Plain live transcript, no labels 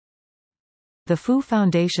The Fu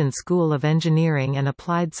Foundation School of Engineering and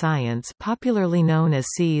Applied Science, popularly known as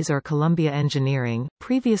CES or Columbia Engineering,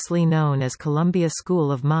 previously known as Columbia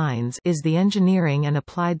School of Mines, is the engineering and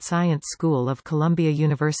applied science school of Columbia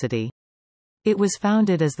University. It was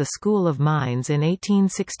founded as the School of Mines in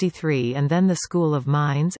 1863 and then the School of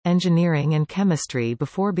Mines, Engineering and Chemistry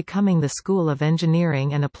before becoming the School of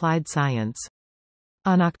Engineering and Applied Science.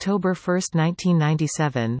 On October 1,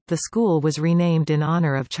 1997, the school was renamed in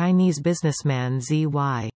honor of Chinese businessman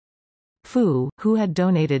Z.Y. Fu, who had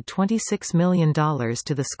donated $26 million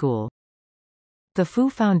to the school. The Fu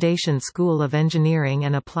Foundation School of Engineering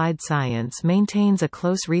and Applied Science maintains a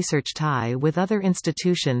close research tie with other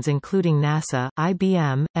institutions including NASA,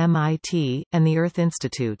 IBM, MIT, and the Earth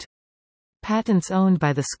Institute. Patents owned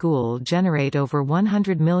by the school generate over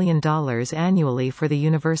 $100 million annually for the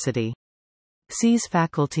university. CES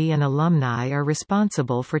faculty and alumni are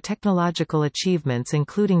responsible for technological achievements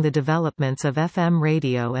including the developments of FM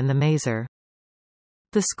radio and the maser.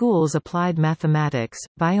 The school's applied mathematics,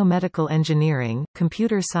 biomedical engineering,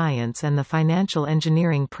 computer science and the financial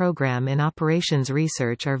engineering program in operations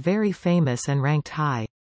research are very famous and ranked high.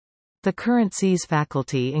 The current CES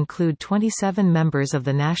faculty include 27 members of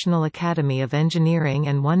the National Academy of Engineering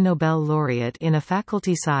and 1 Nobel laureate in a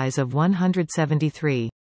faculty size of 173.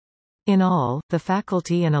 In all, the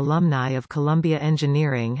faculty and alumni of Columbia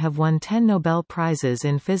Engineering have won 10 Nobel Prizes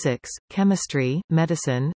in physics, chemistry,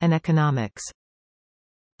 medicine, and economics.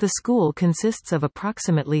 The school consists of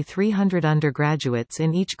approximately 300 undergraduates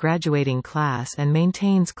in each graduating class and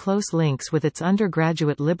maintains close links with its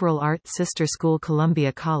undergraduate liberal arts sister school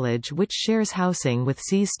Columbia College, which shares housing with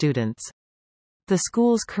CES students. The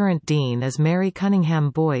school's current dean is Mary Cunningham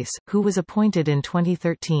Boyce, who was appointed in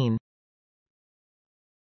 2013.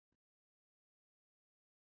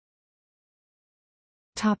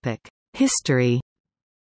 History.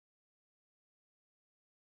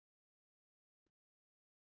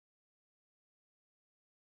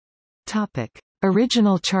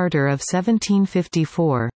 Original charter of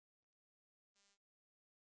 1754.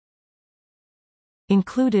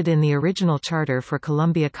 Included in the original charter for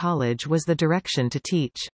Columbia College was the direction to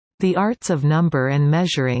teach the arts of number and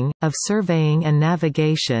measuring, of surveying and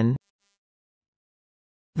navigation,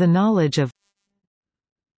 the knowledge of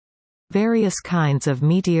various kinds of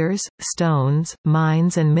meteors, stones,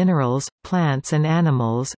 mines and minerals, plants and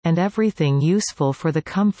animals, and everything useful for the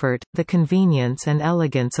comfort, the convenience and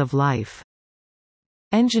elegance of life.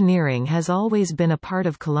 Engineering has always been a part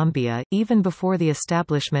of Columbia, even before the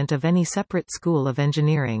establishment of any separate school of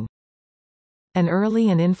engineering. An early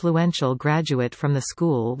and influential graduate from the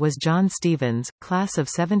school was John Stevens, class of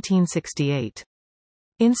 1768.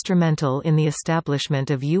 Instrumental in the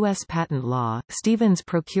establishment of U.S. patent law, Stevens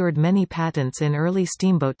procured many patents in early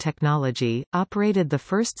steamboat technology, operated the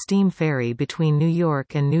first steam ferry between New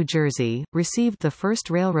York and New Jersey, received the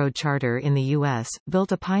first railroad charter in the U.S.,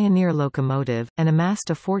 built a Pioneer locomotive, and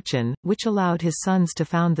amassed a fortune, which allowed his sons to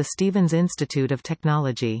found the Stevens Institute of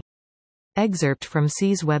Technology. Excerpt from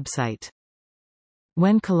CES website.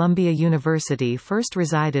 When Columbia University first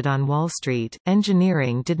resided on Wall Street,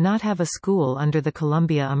 engineering did not have a school under the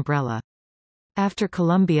Columbia umbrella. After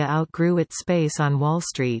Columbia outgrew its space on Wall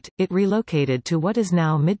Street, it relocated to what is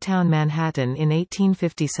now Midtown Manhattan in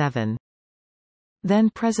 1857. Then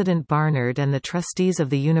President Barnard and the trustees of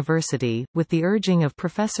the university, with the urging of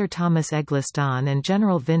Professor Thomas Eggleston and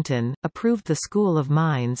General Vinton, approved the School of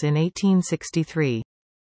Mines in 1863.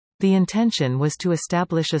 The intention was to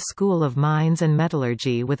establish a school of mines and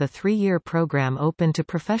metallurgy with a 3-year program open to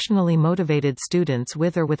professionally motivated students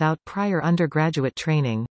with or without prior undergraduate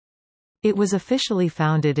training. It was officially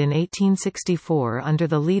founded in 1864 under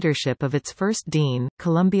the leadership of its first dean,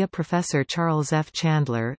 Columbia professor Charles F.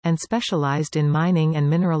 Chandler, and specialized in mining and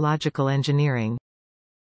mineralogical engineering.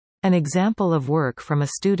 An example of work from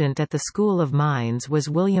a student at the School of Mines was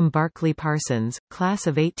William Barclay Parsons, class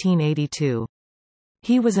of 1882.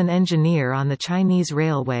 He was an engineer on the Chinese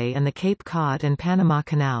Railway and the Cape Cod and Panama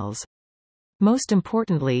Canals. Most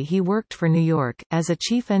importantly, he worked for New York, as a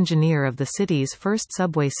chief engineer of the city's first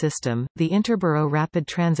subway system, the Interborough Rapid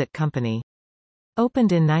Transit Company.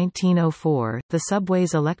 Opened in 1904, the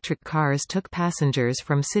subway's electric cars took passengers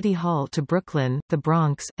from City Hall to Brooklyn, the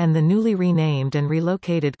Bronx, and the newly renamed and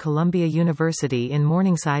relocated Columbia University in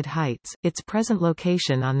Morningside Heights, its present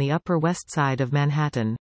location on the Upper West Side of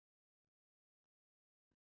Manhattan.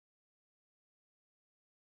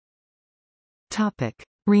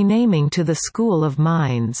 Renaming to the School of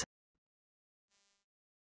Mines.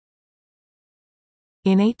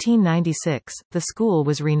 In 1896, the school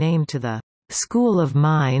was renamed to the School of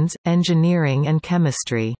Mines, Engineering and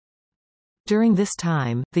Chemistry. During this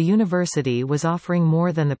time, the university was offering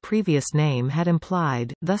more than the previous name had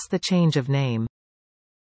implied, thus the change of name.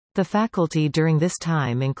 The faculty during this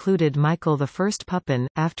time included Michael I Pupin,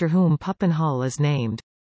 after whom Pupin Hall is named.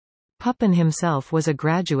 Pupin himself was a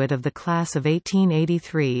graduate of the class of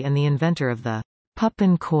 1883 and the inventor of the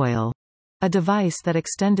Pupin coil, a device that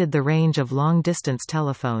extended the range of long-distance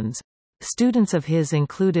telephones. Students of his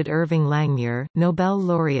included Irving Langmuir, Nobel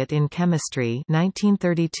laureate in chemistry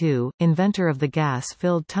 1932, inventor of the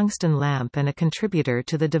gas-filled tungsten lamp and a contributor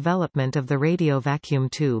to the development of the radio vacuum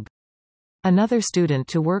tube. Another student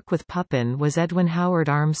to work with Pupin was Edwin Howard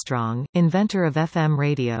Armstrong, inventor of FM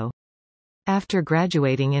radio. After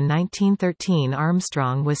graduating in 1913,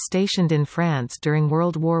 Armstrong was stationed in France during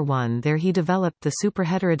World War I. There he developed the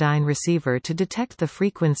superheterodyne receiver to detect the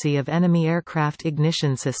frequency of enemy aircraft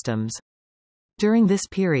ignition systems. During this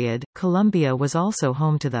period, Columbia was also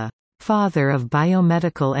home to the father of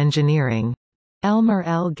biomedical engineering, Elmer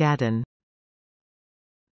L. Gaddon.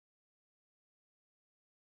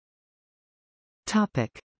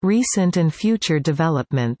 Topic: Recent and future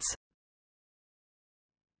developments.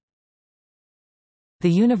 The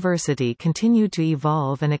university continued to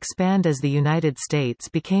evolve and expand as the United States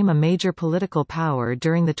became a major political power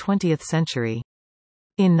during the 20th century.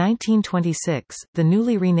 In 1926, the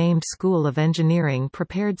newly renamed School of Engineering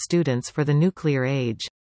prepared students for the nuclear age.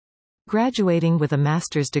 Graduating with a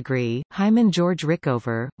master's degree, Hyman George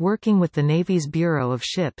Rickover, working with the Navy's Bureau of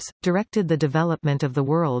Ships, directed the development of the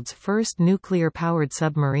world's first nuclear-powered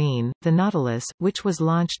submarine, the Nautilus, which was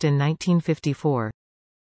launched in 1954.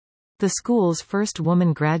 The school's first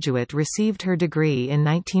woman graduate received her degree in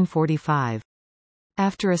 1945.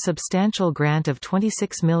 After a substantial grant of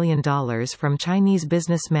 $26 million from Chinese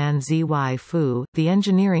businessman Z.Y. Fu, the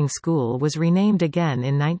engineering school was renamed again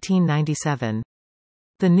in 1997.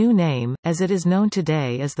 The new name, as it is known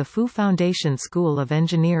today, is the Fu Foundation School of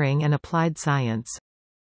Engineering and Applied Science.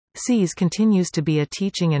 CES continues to be a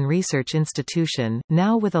teaching and research institution,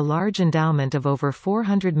 now with a large endowment of over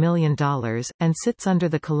 $400 million, and sits under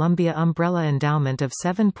the Columbia umbrella endowment of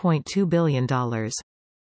 $7.2 billion.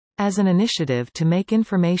 As an initiative to make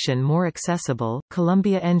information more accessible,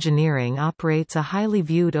 Columbia Engineering operates a highly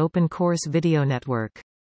viewed open-course video network.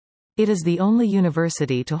 It is the only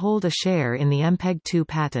university to hold a share in the MPEG-2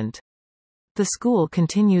 patent. The school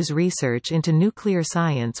continues research into nuclear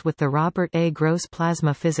science with the Robert A. Gross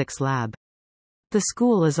Plasma Physics Lab. The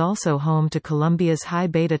school is also home to Columbia's High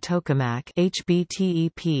Beta Tokamak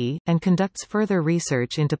 (HBTEP) and conducts further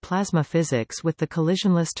research into plasma physics with the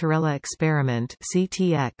Collisionless Torella Experiment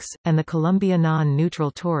 (CTX) and the Columbia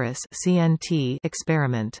Non-Neutral Torus (CNT)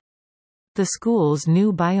 experiment. The school's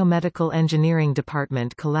new Biomedical Engineering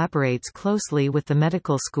department collaborates closely with the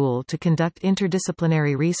medical school to conduct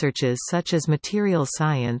interdisciplinary researches such as materials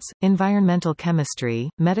science, environmental chemistry,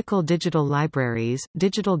 medical digital libraries,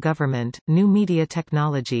 digital government, new media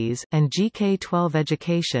technologies, and GK-12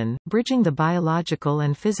 education, bridging the biological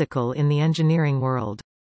and physical in the engineering world.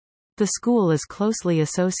 The school is closely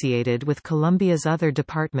associated with Columbia's other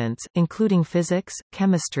departments, including physics,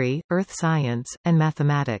 chemistry, earth science, and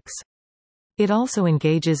mathematics. It also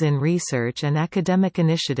engages in research and academic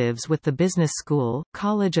initiatives with the Business School,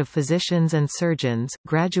 College of Physicians and Surgeons,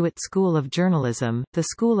 Graduate School of Journalism, the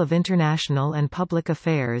School of International and Public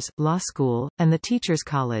Affairs, Law School, and the Teachers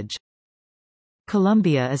College.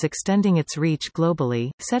 Columbia is extending its reach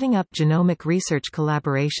globally, setting up genomic research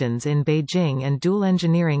collaborations in Beijing and dual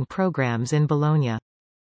engineering programs in Bologna.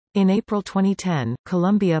 In April 2010,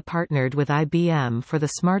 Columbia partnered with IBM for the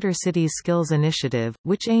Smarter Cities Skills Initiative,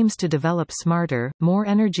 which aims to develop smarter, more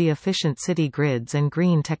energy-efficient city grids and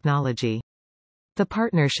green technology. The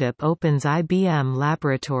partnership opens IBM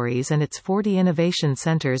laboratories and its 40 innovation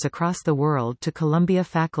centers across the world to Columbia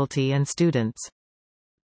faculty and students.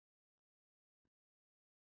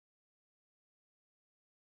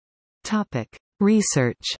 Topic: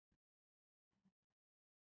 Research.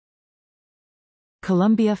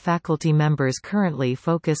 Columbia faculty members currently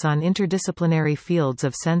focus on interdisciplinary fields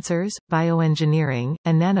of sensors, bioengineering,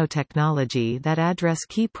 and nanotechnology that address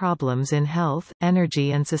key problems in health,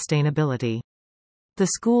 energy and sustainability. The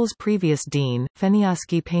school's previous dean,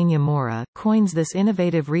 Feniosky Peña-Mora, coins this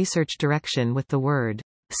innovative research direction with the word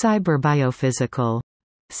cyber-biophysical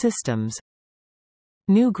systems.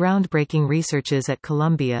 New groundbreaking researches at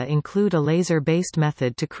Columbia include a laser-based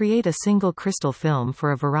method to create a single crystal film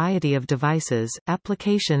for a variety of devices,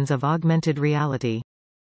 applications of augmented reality.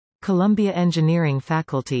 Columbia Engineering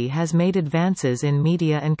faculty has made advances in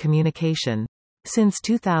media and communication. Since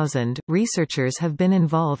 2000, researchers have been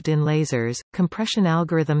involved in lasers, compression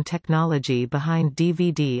algorithm technology behind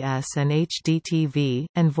DVD-S and HDTV,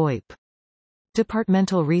 and VoIP.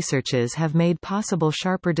 Departmental researches have made possible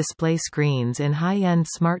sharper display screens in high-end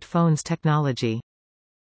smartphones technology.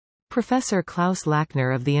 Professor Klaus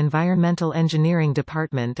Lackner of the Environmental Engineering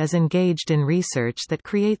Department is engaged in research that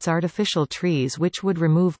creates artificial trees which would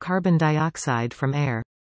remove carbon dioxide from air.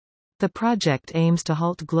 The project aims to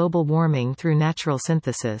halt global warming through natural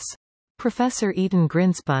synthesis. Professor Eaton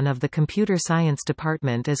Grinspun of the Computer Science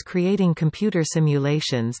Department is creating computer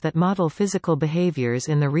simulations that model physical behaviors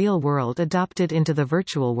in the real world adopted into the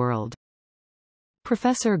virtual world.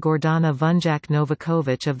 Professor Gordana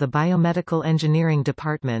Vunjak-Novakovic of the Biomedical Engineering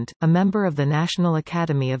Department, a member of the National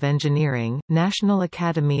Academy of Engineering, National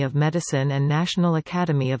Academy of Medicine and National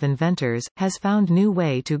Academy of Inventors, has found new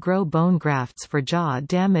way to grow bone grafts for jaw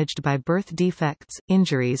damaged by birth defects,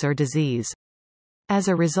 injuries or disease. As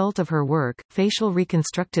a result of her work, facial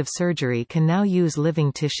reconstructive surgery can now use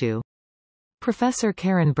living tissue. Professor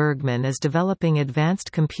Karen Bergman is developing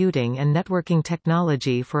advanced computing and networking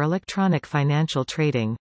technology for electronic financial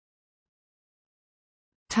trading.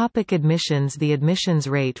 Topic admissions. The admissions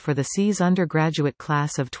rate for the SEAS undergraduate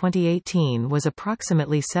class of 2018 was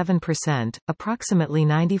approximately 7%. Approximately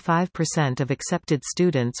 95% of accepted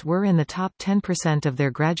students were in the top 10% of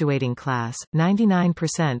their graduating class,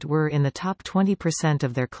 99% were in the top 20%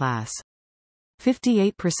 of their class.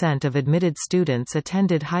 58% of admitted students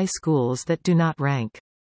attended high schools that do not rank.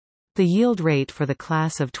 The yield rate for the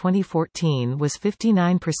class of 2014 was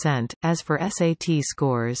 59%. As for SAT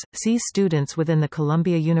scores, SEAS students within the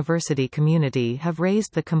Columbia University community have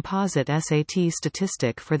raised the composite SAT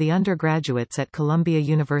statistic for the undergraduates at Columbia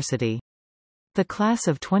University. The class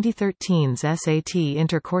of 2013's SAT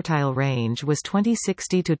interquartile range was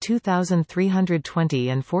 2060 to 2320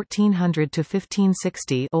 and 1400 to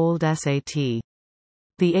 1560 old SAT.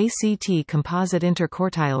 The ACT composite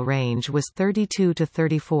interquartile range was 32 to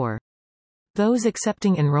 34. Those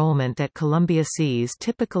accepting enrollment at Columbia SEAS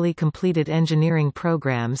typically completed engineering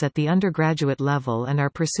programs at the undergraduate level and are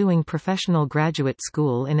pursuing professional graduate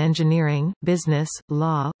school in engineering, business,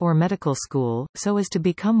 law, or medical school, so as to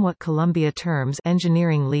become what Columbia terms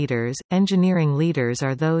engineering leaders. Engineering leaders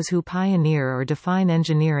are those who pioneer or define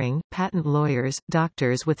engineering, patent lawyers,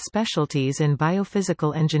 doctors with specialties in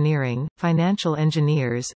biophysical engineering, financial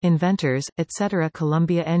engineers, inventors, etc.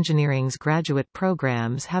 Columbia Engineering's graduate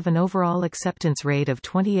programs have an overall acceptance rate of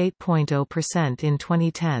 28.0% in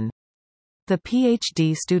 2010. The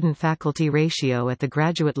PhD student-faculty ratio at the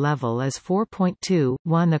graduate level is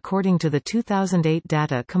 4.21 according to the 2008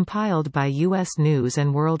 data compiled by U.S. News &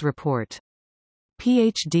 World Report.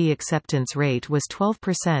 PhD acceptance rate was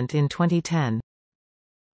 12% in 2010.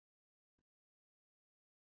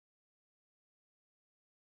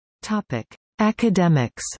 Topic: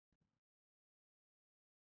 Academics.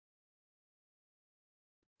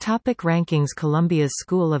 Topic rankings. Columbia's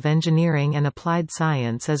School of Engineering and Applied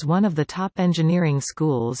Science is one of the top engineering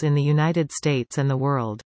schools in the United States and the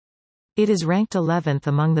world. It is ranked 11th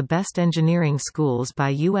among the best engineering schools by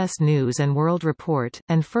U.S. News & World Report,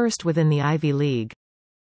 and first within the Ivy League.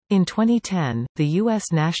 In 2010, the U.S.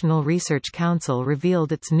 National Research Council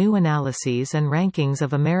revealed its new analyses and rankings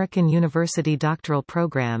of American university doctoral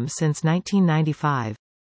programs since 1995.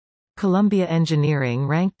 Columbia Engineering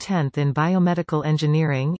ranked 10th in Biomedical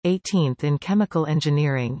Engineering, 18th in Chemical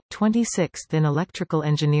Engineering, 26th in Electrical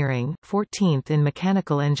Engineering, 14th in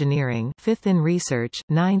Mechanical Engineering, 5th in Research,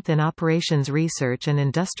 9th in Operations Research and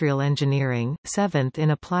Industrial Engineering, 7th in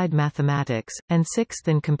Applied Mathematics, and 6th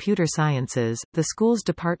in Computer Sciences. The school's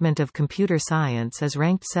Department of Computer Science is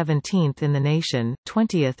ranked 17th in the nation,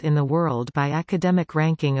 20th in the world by Academic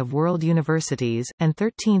Ranking of World Universities, and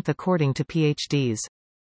 13th according to PhDs.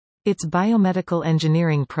 Its biomedical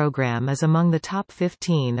engineering program is among the top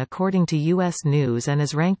 15 according to U.S. News and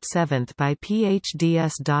is ranked 7th by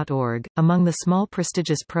PhDs.org. Among the small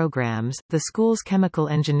prestigious programs, the school's chemical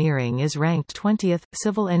engineering is ranked 20th,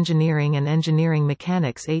 civil engineering and engineering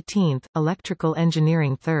mechanics 18th, electrical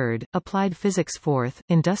engineering 3rd, applied physics 4th,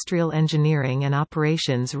 industrial engineering and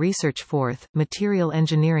operations research 4th, material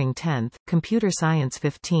engineering 10th, computer science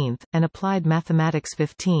 15th, and applied mathematics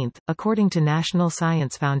 15th, according to National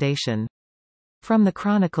Science Foundation. From the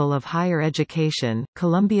Chronicle of Higher Education,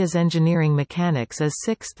 Columbia's engineering mechanics is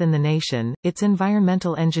 6th in the nation, its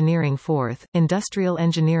environmental engineering 4th, industrial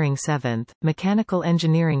engineering 7th, mechanical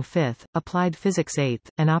engineering 5th, applied physics 8th,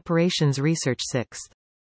 and operations research 6th.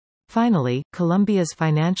 Finally, Columbia's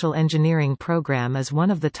financial engineering program is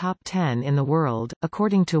one of the top 10 in the world,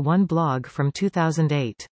 according to one blog from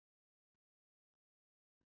 2008.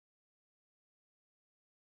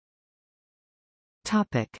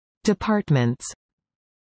 Topic: Departments.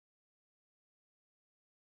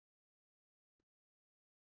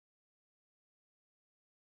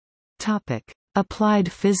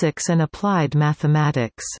 Applied physics and applied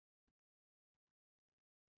mathematics.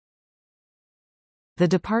 The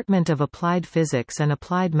Department of Applied Physics and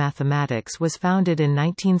Applied Mathematics was founded in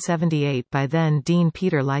 1978 by then-Dean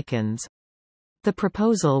Peter Likens. The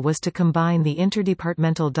proposal was to combine the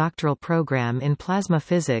interdepartmental doctoral program in plasma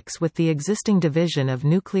physics with the existing division of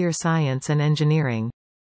nuclear science and engineering.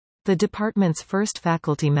 The department's first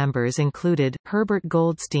faculty members included, Herbert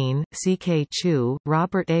Goldstein, C.K. Chu,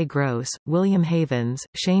 Robert A. Gross, William Havens,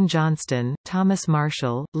 Shane Johnston, Thomas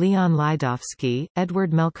Marshall, Leon Lydovsky,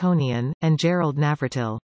 Edward Melkonian, and Gerald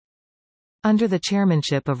Navratil. Under the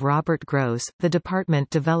chairmanship of Robert Gross, the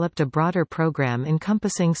department developed a broader program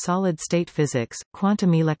encompassing solid-state physics,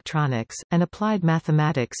 quantum electronics, and applied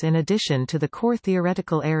mathematics in addition to the core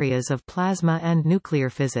theoretical areas of plasma and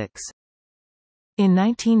nuclear physics. In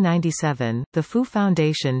 1997, the Fu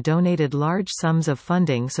Foundation donated large sums of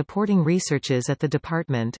funding supporting researches at the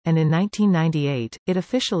department, and in 1998, it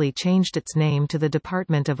officially changed its name to the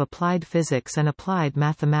Department of Applied Physics and Applied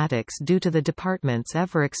Mathematics due to the department's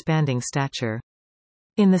ever-expanding stature.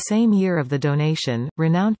 In the same year of the donation,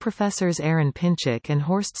 renowned professors Aaron Pinchuk and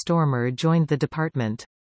Horst Stormer joined the department.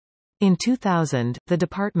 In 2000, the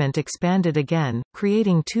department expanded again,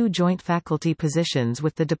 creating 2 joint faculty positions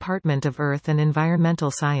with the Department of Earth and Environmental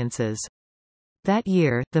Sciences. That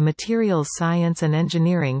year, the Materials Science and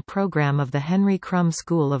Engineering program of the Henry Crum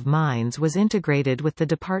School of Mines was integrated with the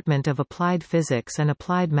Department of Applied Physics and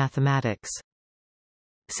Applied Mathematics.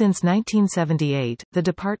 Since 1978, the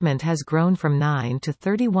department has grown from 9 to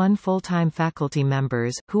 31 full-time faculty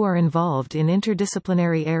members, who are involved in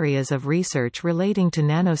interdisciplinary areas of research relating to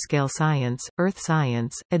nanoscale science, earth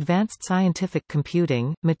science, advanced scientific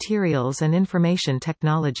computing, materials and information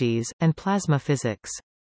technologies, and plasma physics.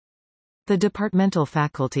 The departmental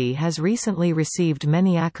faculty has recently received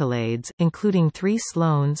many accolades, including 3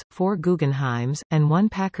 Sloans, 4 Guggenheims, and 1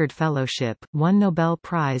 Packard Fellowship, 1 Nobel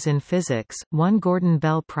Prize in Physics, 1 Gordon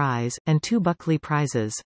Bell Prize, and 2 Buckley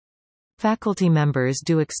Prizes. Faculty members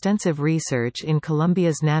do extensive research in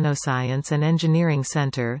Columbia's Nanoscience and Engineering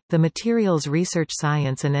Center, the Materials Research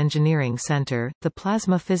Science and Engineering Center, the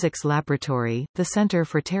Plasma Physics Laboratory, the Center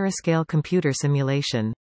for Terascale Computer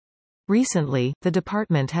Simulation. Recently, the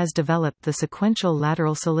department has developed the sequential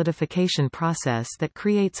lateral solidification process that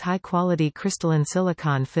creates high-quality crystalline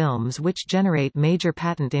silicon films which generate major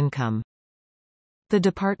patent income. The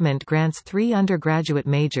department grants 3 undergraduate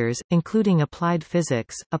majors, including Applied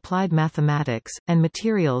Physics, Applied Mathematics, and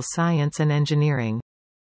Materials Science and Engineering.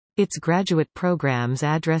 Its graduate programs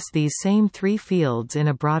address these same 3 fields in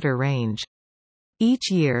a broader range.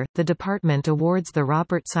 Each year, the department awards the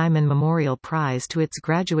Robert Simon Memorial Prize to its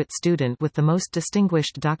graduate student with the most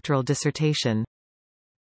distinguished doctoral dissertation.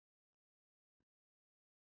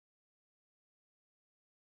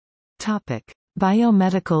 Topic: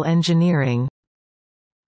 Biomedical Engineering.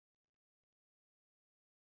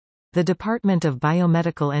 The Department of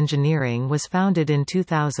Biomedical Engineering was founded in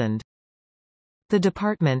 2000. The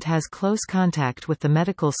department has close contact with the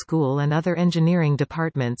medical school and other engineering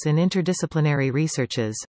departments in interdisciplinary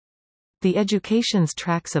researches. The education's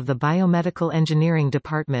tracks of the Biomedical Engineering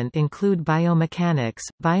Department include biomechanics,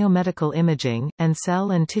 biomedical imaging, and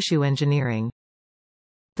cell and tissue engineering.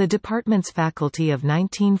 The department's faculty of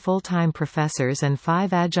 19 full-time professors and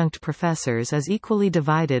 5 adjunct professors is equally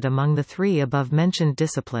divided among the 3 above-mentioned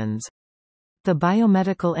disciplines. The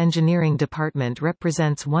Biomedical Engineering Department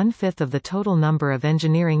represents 1/5 of the total number of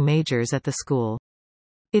engineering majors at the school.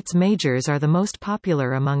 Its majors are the most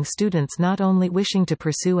popular among students not only wishing to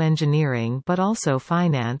pursue engineering but also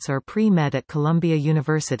finance or pre-med at Columbia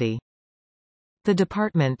University. The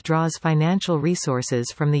department draws financial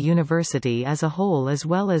resources from the university as a whole as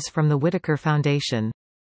well as from the Whitaker Foundation.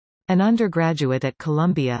 An undergraduate at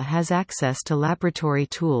Columbia has access to laboratory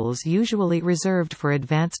tools usually reserved for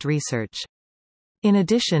advanced research. In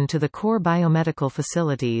addition to the core biomedical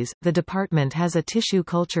facilities, the department has a tissue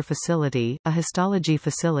culture facility, a histology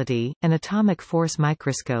facility, an atomic force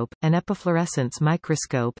microscope, an epifluorescence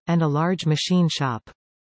microscope, and a large machine shop.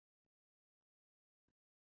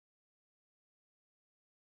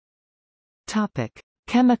 Topic: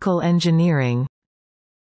 Chemical engineering.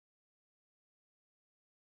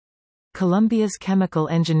 Columbia's Chemical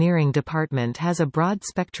Engineering Department has a broad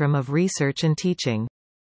spectrum of research and teaching.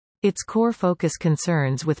 Its core focus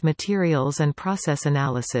concerns with materials and process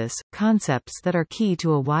analysis, concepts that are key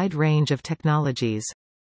to a wide range of technologies.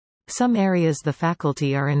 Some areas the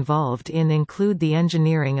faculty are involved in include the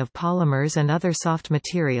engineering of polymers and other soft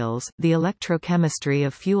materials, the electrochemistry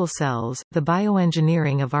of fuel cells, the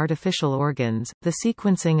bioengineering of artificial organs, the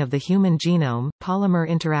sequencing of the human genome, polymer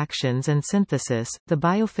interactions and synthesis, the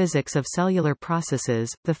biophysics of cellular processes,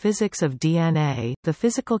 the physics of DNA, the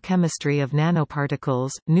physical chemistry of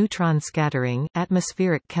nanoparticles, neutron scattering,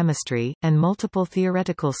 atmospheric chemistry, and multiple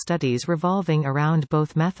theoretical studies revolving around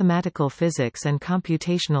both mathematical physics and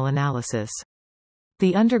computational analysis.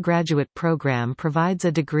 The undergraduate program provides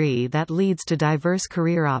a degree that leads to diverse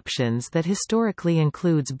career options that historically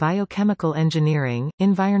includes biochemical engineering,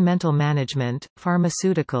 environmental management,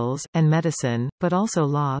 pharmaceuticals, and medicine, but also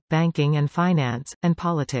law, banking and finance, and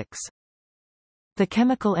politics. The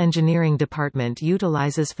Chemical Engineering Department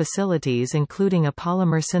utilizes facilities including a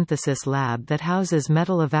polymer synthesis lab that houses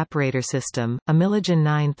metal evaporator system, a Milligen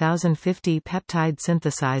 9050 peptide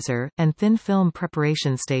synthesizer, and thin film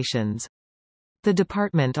preparation stations. The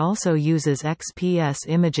department also uses XPS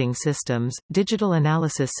imaging systems, digital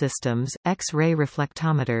analysis systems, X-ray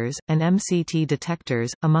reflectometers, and MCT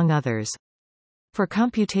detectors, among others. For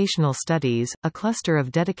computational studies, a cluster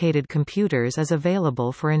of dedicated computers is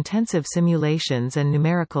available for intensive simulations and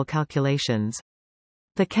numerical calculations.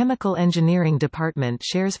 The Chemical Engineering Department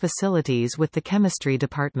shares facilities with the Chemistry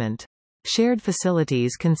Department. Shared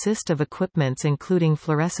facilities consist of equipments including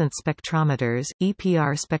fluorescent spectrometers,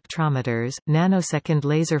 EPR spectrometers, nanosecond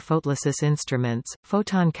laser photolysis instruments,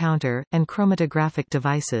 photon counter, and chromatographic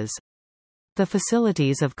devices. The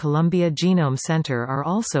facilities of Columbia Genome Center are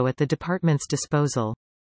also at the department's disposal.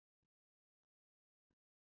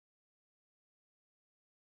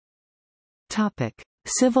 Topic: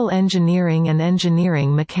 Civil engineering and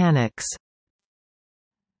engineering mechanics.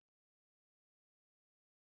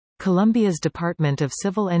 Columbia's Department of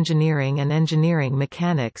Civil Engineering and Engineering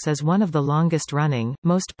Mechanics is one of the longest-running,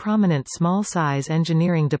 most prominent small-size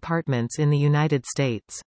engineering departments in the United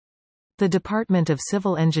States. The Department of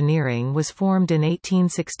Civil Engineering was formed in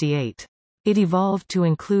 1868. It evolved to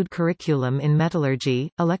include curriculum in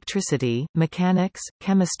metallurgy, electricity, mechanics,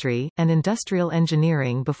 chemistry, and industrial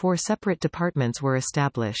engineering before separate departments were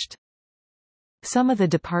established. Some of the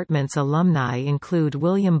department's alumni include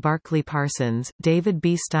William Barclay Parsons, David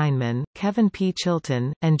B. Steinman, Kevin P.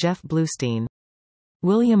 Chilton, and Jeff Bluestein.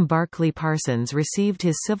 William Barclay Parsons received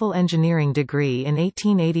his civil engineering degree in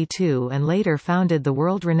 1882 and later founded the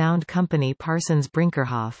world-renowned company Parsons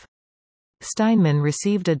Brinckerhoff. Steinman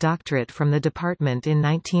received a doctorate from the department in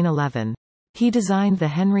 1911. He designed the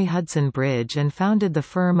Henry Hudson Bridge and founded the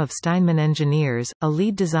firm of Steinman Engineers, a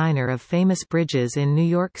lead designer of famous bridges in New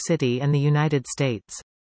York City and the United States.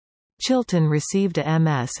 Chilton received a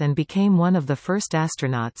MS and became one of the first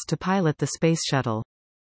astronauts to pilot the Space Shuttle.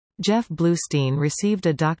 Jeff Bluestein received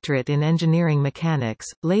a doctorate in engineering mechanics,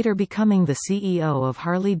 later becoming the CEO of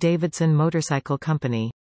Harley-Davidson Motorcycle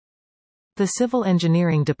Company. The Civil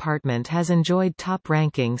Engineering Department has enjoyed top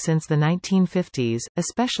ranking since the 1950s,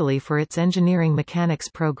 especially for its engineering mechanics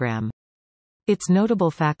program. Its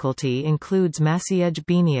notable faculty includes Maciej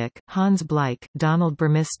Bieniek, Hans Bleich, Donald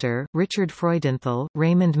Burmister, Richard Freudenthal,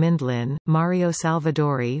 Raymond Mindlin, Mario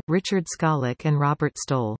Salvadori, Richard Skolic and Robert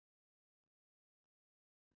Stoll.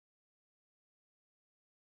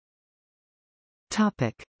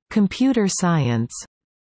 Topic: Computer science.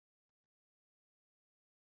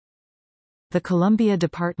 The Columbia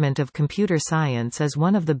Department of Computer Science is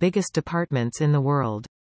one of the biggest departments in the world.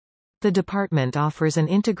 The department offers an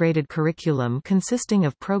integrated curriculum consisting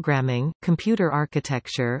of programming, computer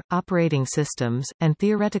architecture, operating systems, and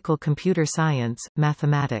theoretical computer science,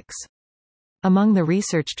 mathematics. Among the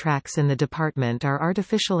research tracks in the department are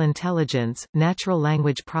artificial intelligence, natural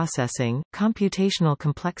language processing, computational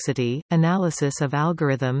complexity, analysis of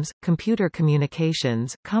algorithms, computer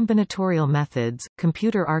communications, combinatorial methods,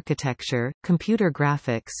 computer architecture, computer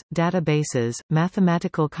graphics, databases,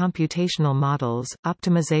 mathematical computational models,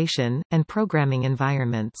 optimization, and programming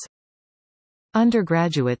environments.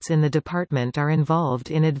 Undergraduates in the department are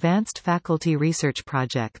involved in advanced faculty research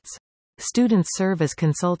projects. Students serve as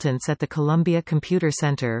consultants at the Columbia Computer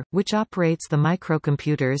Center, which operates the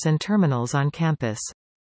microcomputers and terminals on campus.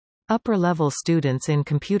 Upper-level students in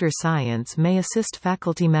computer science may assist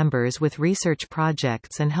faculty members with research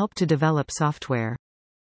projects and help to develop software.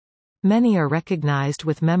 Many are recognized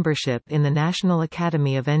with membership in the National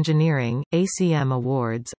Academy of Engineering, ACM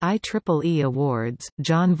Awards, IEEE Awards,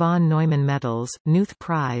 John von Neumann Medals, Knuth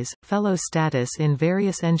Prize, Fellow status in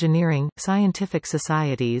various engineering, scientific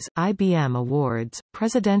societies, IBM Awards,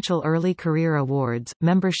 Presidential Early Career Awards,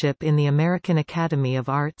 membership in the American Academy of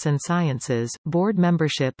Arts and Sciences, board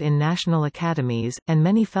membership in national academies, and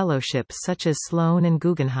many fellowships such as Sloan and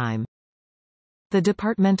Guggenheim. The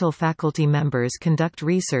departmental faculty members conduct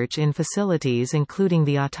research in facilities including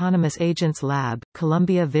the Autonomous Agents Lab,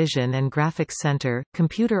 Columbia Vision and Graphics Center,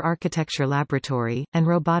 Computer Architecture Laboratory, and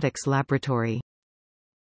Robotics Laboratory.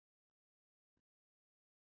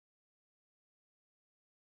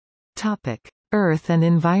 Topic: Earth and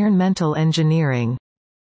Environmental Engineering.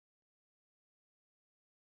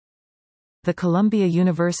 The Columbia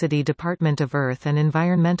University Department of Earth and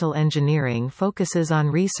Environmental Engineering focuses on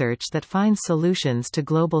research that finds solutions to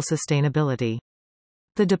global sustainability.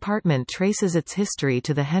 The department traces its history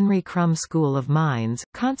to the Henry Crum School of Mines,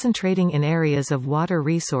 concentrating in areas of water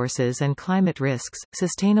resources and climate risks,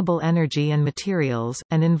 sustainable energy and materials,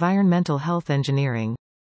 and environmental health engineering.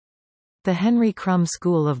 The Henry Crum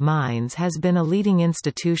School of Mines has been a leading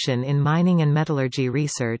institution in mining and metallurgy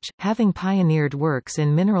research, having pioneered works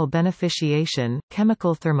in mineral beneficiation,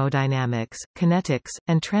 chemical thermodynamics, kinetics,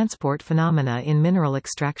 and transport phenomena in mineral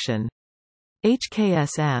extraction.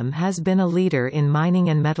 HKSM has been a leader in mining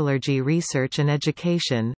and metallurgy research and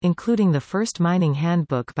education, including the first mining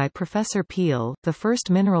handbook by Professor Peel, the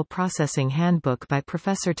first mineral processing handbook by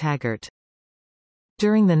Professor Taggart.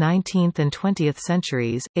 During the 19th and 20th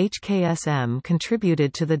centuries, HKSM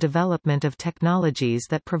contributed to the development of technologies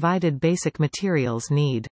that provided basic materials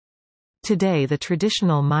need. Today the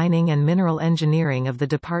traditional mining and mineral engineering of the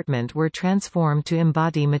department were transformed to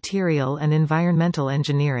embody material and environmental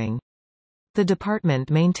engineering. The department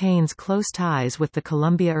maintains close ties with the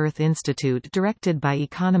Columbia Earth Institute directed by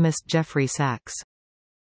economist Jeffrey Sachs.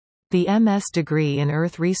 The MS degree in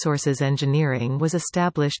Earth Resources Engineering was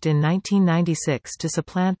established in 1996 to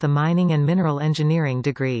supplant the Mining and Mineral Engineering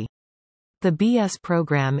degree. The BS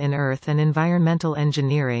program in Earth and Environmental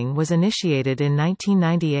Engineering was initiated in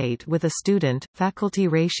 1998 with a student-faculty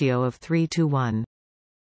ratio of 3:1.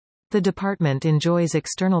 The department enjoys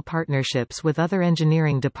external partnerships with other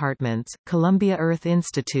engineering departments, Columbia Earth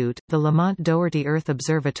Institute, the Lamont Doherty Earth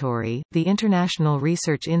Observatory, the International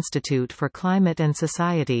Research Institute for Climate and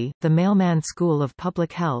Society, the Mailman School of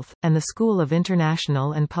Public Health, and the School of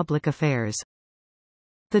International and Public Affairs.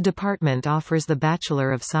 The department offers the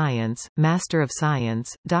Bachelor of Science, Master of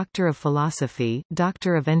Science, Doctor of Philosophy,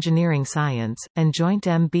 Doctor of Engineering Science, and Joint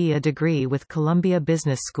MBA degree with Columbia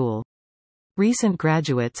Business School. Recent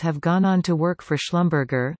graduates have gone on to work for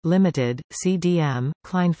Schlumberger, Limited, CDM,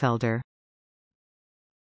 Kleinfelder.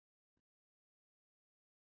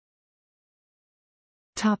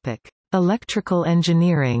 Topic: Electrical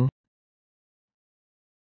engineering.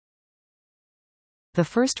 The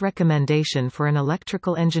first recommendation for an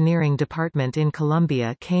electrical engineering department in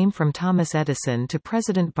Columbia came from Thomas Edison to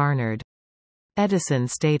President Barnard. Edison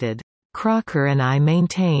stated, "Crocker and I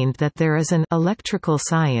maintained that there is an electrical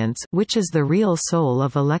science which is the real soul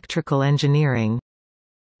of electrical engineering."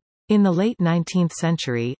 In the late 19th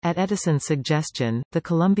century, at Edison's suggestion, the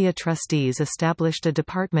Columbia trustees established a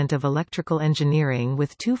Department of Electrical Engineering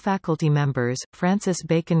with two faculty members, Francis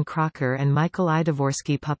Bacon Crocker and Michael I.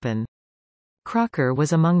 Dvorsky Pupin. Crocker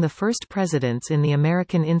was among the first presidents in the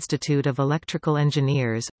American Institute of Electrical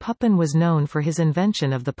Engineers. Pupin was known for his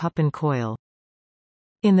invention of the Pupin coil.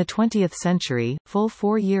 In the 20th century, full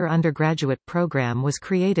four-year undergraduate program was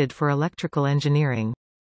created for electrical engineering.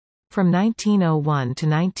 From 1901 to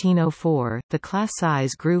 1904, the class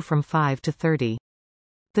size grew from 5 to 30.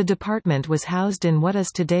 The department was housed in what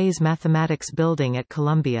is today's Mathematics Building at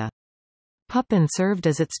Columbia. Pupin served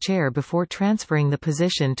as its chair before transferring the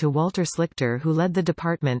position to Walter Slichter, who led the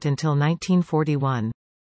department until 1941.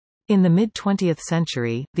 In the mid-20th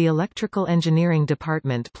century, the Electrical Engineering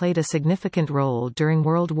Department played a significant role during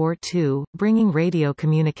World War II, bringing radio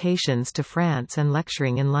communications to France and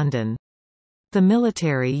lecturing in London. The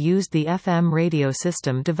military used the FM radio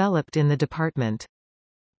system developed in the department.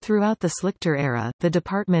 Throughout the Slichter era, the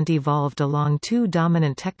department evolved along two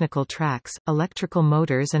dominant technical tracks, electrical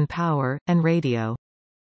motors and power, and radio.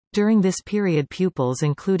 During this period pupils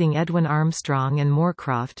including Edwin Armstrong and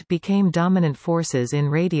Moorcroft became dominant forces in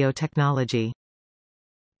radio technology.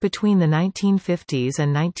 Between the 1950s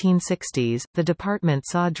and 1960s, the department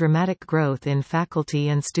saw dramatic growth in faculty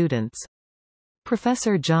and students.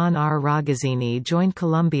 Professor John R. Ragazzini joined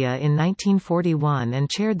Columbia in 1941 and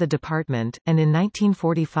chaired the department, and in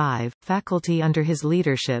 1945, faculty under his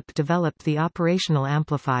leadership developed the operational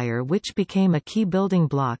amplifier, which became a key building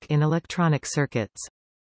block in electronic circuits.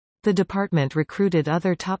 The department recruited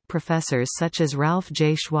other top professors such as Ralph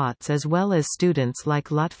J. Schwartz as well as students like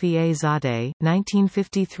Lotfi A. Zadeh.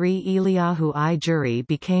 1953 Eliyahu I. Jury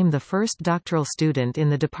became the first doctoral student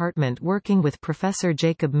in the department, working with Professor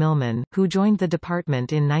Jacob Millman, who joined the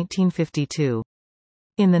department in 1952.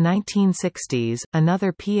 In the 1960s,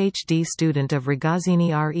 another PhD student of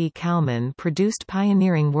Ragazzini R. E. Kalman produced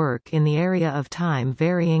pioneering work in the area of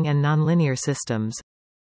time-varying and nonlinear systems.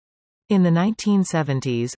 In the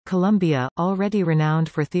 1970s, Columbia, already renowned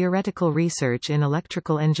for theoretical research in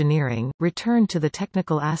electrical engineering, returned to the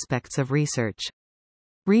technical aspects of research.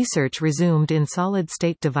 Research resumed in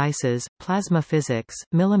solid-state devices, plasma physics,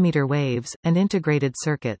 millimeter waves, and integrated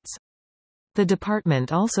circuits. The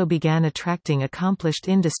department also began attracting accomplished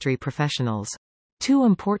industry professionals. Two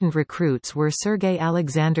important recruits were Sergei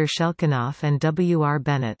Alexander Shelkinov and W. R.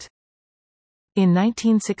 Bennett. In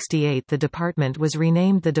 1968 the department was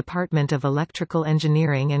renamed the Department of Electrical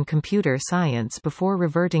Engineering and Computer Science before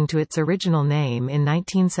reverting to its original name in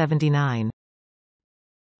 1979.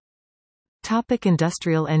 Topic: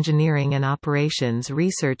 Industrial Engineering and Operations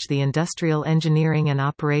Research. The Industrial Engineering and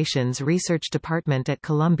Operations Research Department at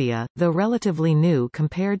Columbia, though relatively new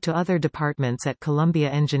compared to other departments at Columbia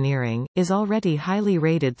Engineering, is already highly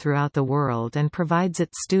rated throughout the world and provides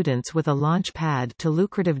its students with a launch pad to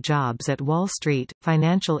lucrative jobs at Wall Street,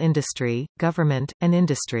 financial industry, government, and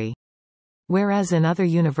industry. Whereas in other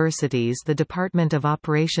universities the Department of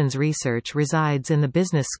Operations Research resides in the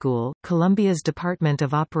Business School, Columbia's Department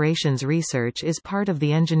of Operations Research is part of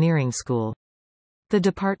the Engineering School. The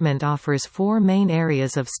department offers four main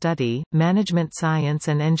areas of study: management science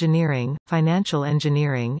and engineering, financial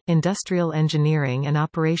engineering, industrial engineering and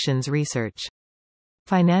operations research.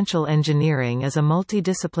 Financial engineering is a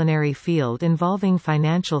multidisciplinary field involving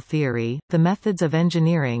financial theory, the methods of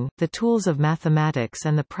engineering, the tools of mathematics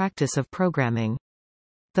and the practice of programming.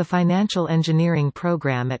 The financial engineering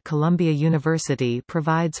program at Columbia University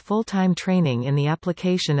provides full-time training in the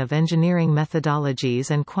application of engineering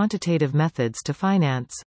methodologies and quantitative methods to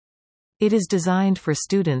finance. It is designed for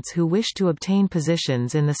students who wish to obtain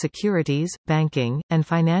positions in the securities, banking, and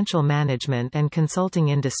financial management and consulting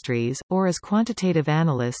industries, or as quantitative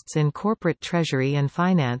analysts in corporate treasury and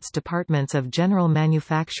finance departments of general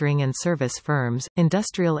manufacturing and service firms.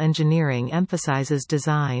 Industrial engineering emphasizes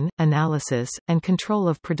design, analysis, and control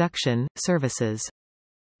of production, services.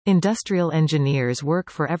 Industrial engineers work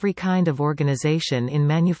for every kind of organization in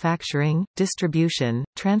manufacturing, distribution,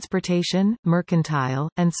 transportation, mercantile,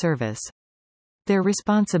 and service. Their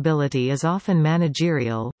responsibility is often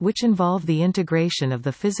managerial, which involve the integration of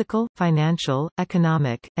the physical, financial,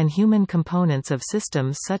 economic, and human components of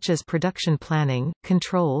systems such as production planning,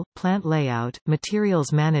 control, plant layout,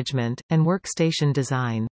 materials management, and workstation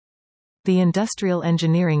design. The industrial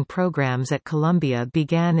engineering programs at Columbia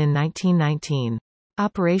began in 1919.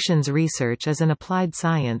 Operations research is an applied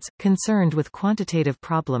science, concerned with quantitative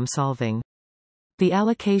problem solving. The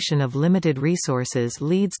allocation of limited resources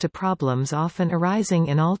leads to problems often arising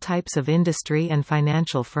in all types of industry and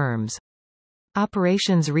financial firms.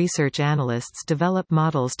 Operations research analysts develop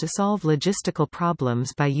models to solve logistical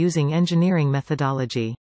problems by using engineering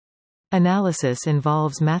methodology. Analysis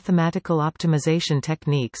involves mathematical optimization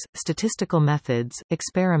techniques, statistical methods,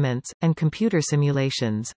 experiments, and computer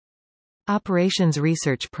simulations. Operations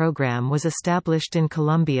Research Program was established in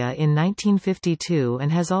Columbia in 1952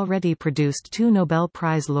 and has already produced two Nobel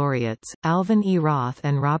Prize laureates, Alvin E. Roth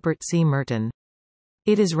and Robert C. Merton.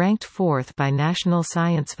 It is ranked 4th by National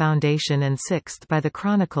Science Foundation and 6th by the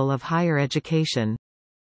Chronicle of Higher Education.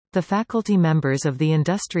 The faculty members of the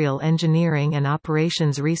Industrial Engineering and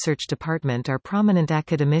Operations Research Department are prominent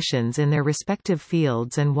academicians in their respective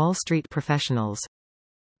fields and Wall Street professionals.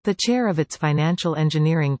 The chair of its financial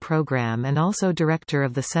engineering program and also director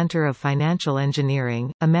of the Center of Financial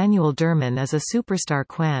Engineering, Emanuel Derman, is a superstar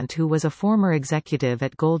quant who was a former executive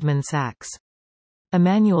at Goldman Sachs.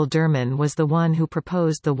 Emanuel Derman was the one who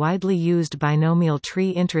proposed the widely used binomial tree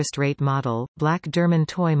interest rate model,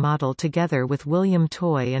 Black-Derman-Toy model, together with William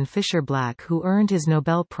Toy and Fisher Black, who earned his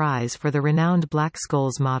Nobel Prize for the renowned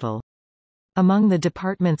Black-Scholes model. Among the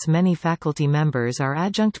department's many faculty members are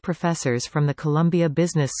adjunct professors from the Columbia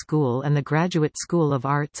Business School and the Graduate School of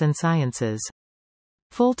Arts and Sciences.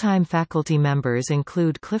 Full-time faculty members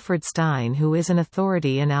include Clifford Stein, who is an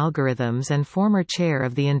authority in algorithms and former chair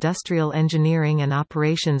of the Industrial Engineering and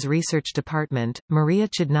Operations Research Department, Maria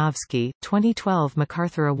Chudnovsky, 2012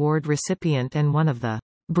 MacArthur Award recipient and one of the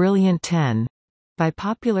Brilliant 10 by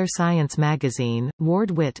Popular Science magazine,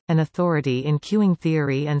 Ward Witt, an authority in queuing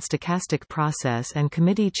theory and stochastic process and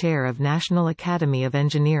committee chair of National Academy of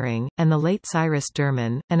Engineering, and the late Cyrus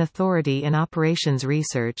Derman, an authority in operations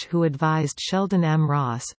research who advised Sheldon M.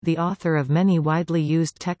 Ross, the author of many widely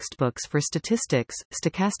used textbooks for statistics,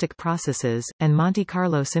 stochastic processes, and Monte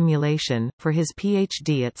Carlo simulation, for his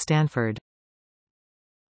Ph.D. at Stanford.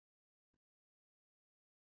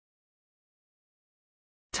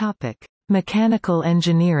 Mechanical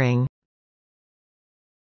engineering.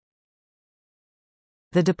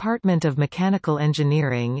 The Department of Mechanical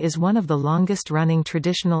Engineering is one of the longest-running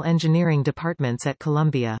traditional engineering departments at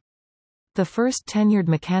Columbia. The first tenured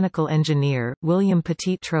mechanical engineer, William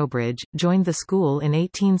Petit Trowbridge, joined the school in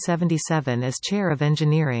 1877 as chair of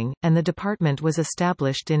engineering, and the department was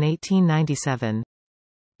established in 1897.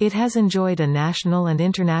 It has enjoyed a national and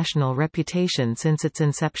international reputation since its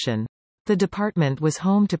inception. The department was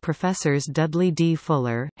home to Professors Dudley D.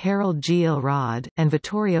 Fuller, Harold G. Elrod, and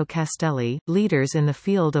Vittorio Castelli, leaders in the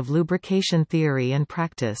field of lubrication theory and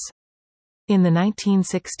practice. In the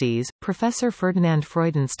 1960s, Professor Ferdinand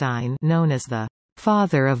Freudenstein, known as the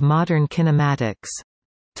father of modern kinematics,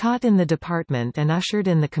 taught in the department and ushered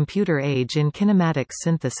in the computer age in kinematics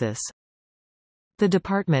synthesis. The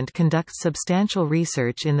department conducts substantial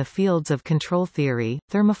research in the fields of control theory,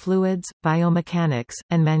 thermofluids, biomechanics,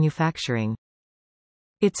 and manufacturing.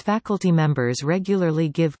 Its faculty members regularly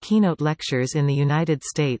give keynote lectures in the United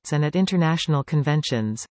States and at international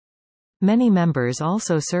conventions. Many members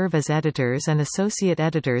also serve as editors and associate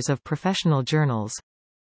editors of professional journals.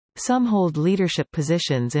 Some hold leadership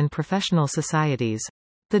positions in professional societies.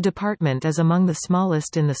 The department is among the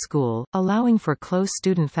smallest in the school, allowing for close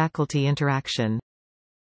student-faculty interaction.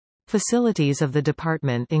 Facilities of the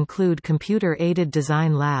department include Computer-Aided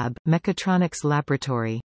Design Lab, Mechatronics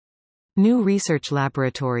Laboratory. New research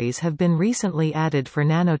laboratories have been recently added for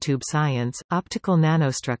nanotube science, optical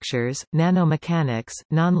nanostructures, nanomechanics,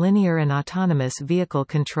 nonlinear and autonomous vehicle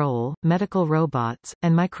control, medical robots,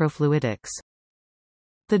 and microfluidics.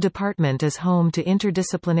 The department is home to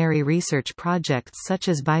interdisciplinary research projects such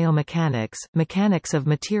as biomechanics, mechanics of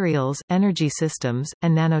materials, energy systems,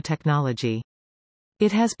 and nanotechnology.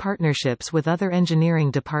 It has partnerships with other engineering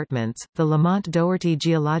departments, the Lamont Doherty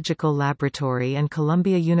Geological Laboratory and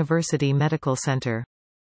Columbia University Medical Center.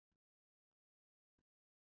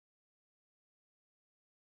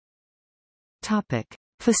 Topic: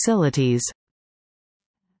 Facilities.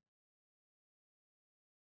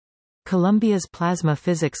 Columbia's Plasma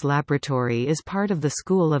Physics Laboratory is part of the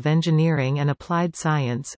School of Engineering and Applied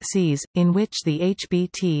Science (SEAS), in which the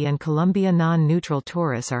HBT and Columbia Non-Neutral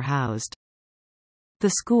Torus are housed. The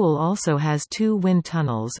school also has 2 wind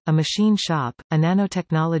tunnels, a machine shop, a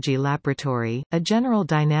nanotechnology laboratory, a General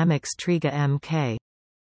Dynamics Triga Mk.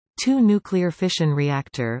 2 nuclear fission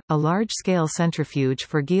reactor, a large-scale centrifuge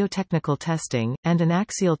for geotechnical testing, and an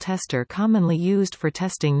axial tester commonly used for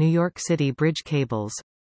testing New York City bridge cables.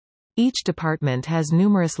 Each department has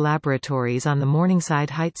numerous laboratories on the Morningside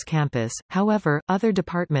Heights campus, however, other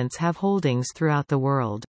departments have holdings throughout the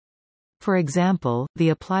world. For example, the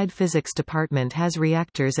Applied Physics Department has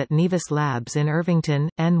reactors at Nevis Labs in Irvington,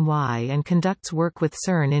 NY and conducts work with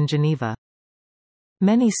CERN in Geneva.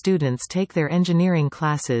 Many students take their engineering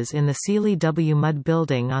classes in the Seeley W. Mudd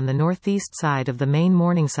Building on the northeast side of the main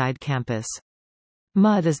Morningside campus.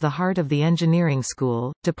 Mudd is the heart of the engineering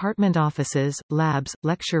school. Department offices, labs,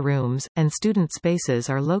 lecture rooms, and student spaces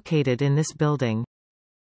are located in this building.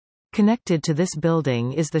 Connected to this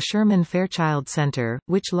building is the Sherman Fairchild Center,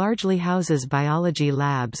 which largely houses biology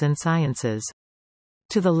labs and sciences.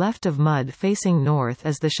 To the left of Mudd facing north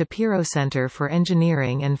is the Shapiro Center for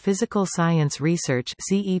Engineering and Physical Science Research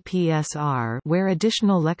 (CEPSR), where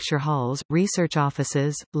additional lecture halls, research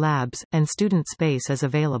offices, labs, and student space is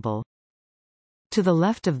available. To the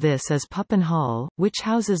left of this is Pupin Hall, which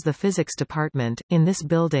houses the physics department. In this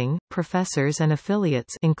building, professors and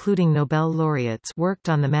affiliates including Nobel laureates worked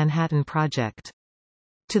on the Manhattan Project.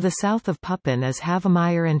 To the south of Pupin is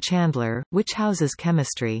Havemeyer and Chandler, which houses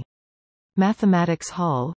chemistry. Mathematics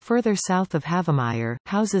Hall, further south of Havemeyer,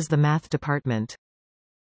 houses the math department.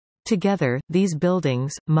 Together, these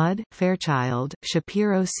buildings, Mudd, Fairchild,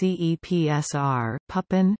 Shapiro CEPSR,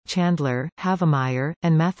 Pupin, Chandler, Havemeyer,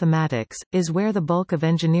 and Mathematics, is where the bulk of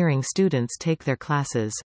engineering students take their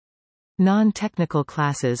classes. Non-technical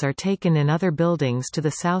classes are taken in other buildings to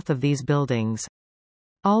the south of these buildings.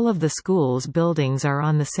 All of the school's buildings are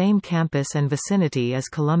on the same campus and vicinity as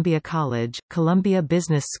Columbia College, Columbia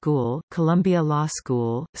Business School, Columbia Law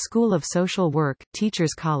School, School of Social Work,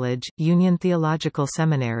 Teachers College, Union Theological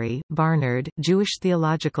Seminary, Barnard, Jewish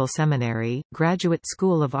Theological Seminary, Graduate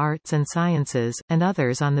School of Arts and Sciences, and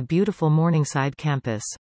others on the beautiful Morningside campus.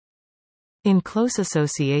 In close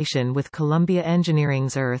association with Columbia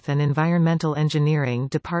Engineering's Earth and Environmental Engineering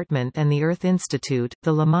Department and the Earth Institute,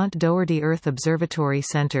 the Lamont Doherty Earth Observatory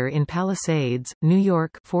Center in Palisades, New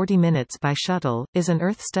York 40 minutes by shuttle, is an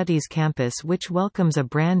Earth Studies campus which welcomes a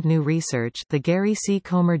brand new research, the Gary C.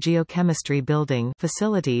 Comer Geochemistry Building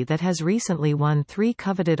facility that has recently won 3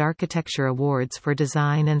 coveted architecture awards for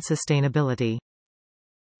design and sustainability.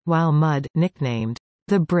 While mud, nicknamed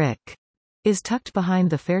the Brick, is tucked behind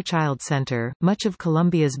the Fairchild Center, much of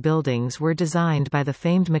Columbia's buildings were designed by the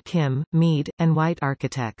famed McKim, Mead, and White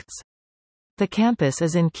architects. The campus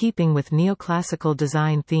is in keeping with neoclassical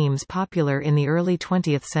design themes popular in the early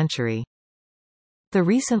 20th century. The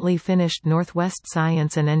recently finished Northwest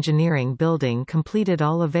Science and Engineering Building completed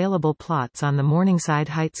all available plots on the Morningside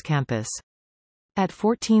Heights campus. At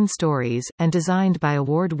 14 stories, and designed by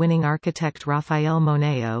award-winning architect Rafael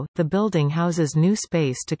Moneo, the building houses new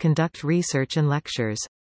space to conduct research and lectures.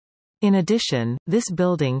 In addition, this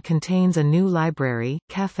building contains a new library,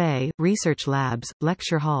 cafe, research labs,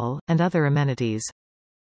 lecture hall, and other amenities.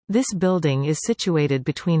 This building is situated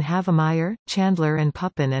between Havemeyer, Chandler and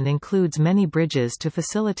Pupin and includes many bridges to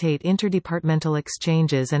facilitate interdepartmental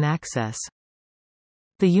exchanges and access.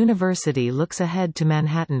 The university looks ahead to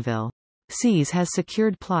Manhattanville. SEAS has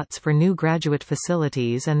secured plots for new graduate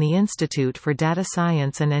facilities and the Institute for Data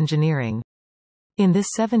Science and Engineering. In this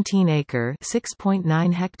 17-acre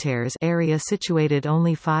 (6.9 hectares) area situated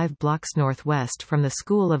only 5 blocks northwest from the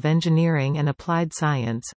School of Engineering and Applied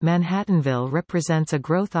Science, Manhattanville represents a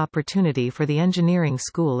growth opportunity for the engineering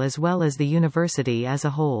school as well as the university as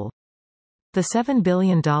a whole. The $7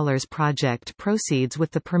 billion project proceeds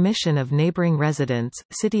with the permission of neighboring residents,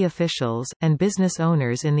 city officials, and business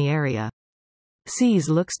owners in the area. SEAS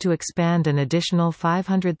looks to expand an additional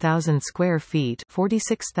 500,000 square feet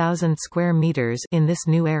 (46,000 square meters) in this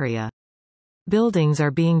new area. Buildings are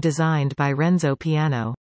being designed by Renzo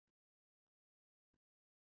Piano.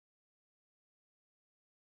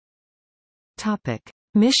 Topic: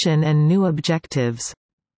 Mission and new objectives.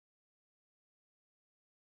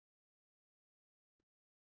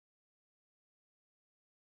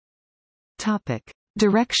 Topic: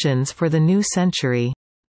 Directions for the new century.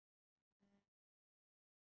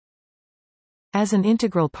 As an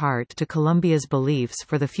integral part to Columbia's beliefs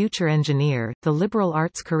for the future engineer, the liberal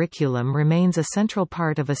arts curriculum remains a central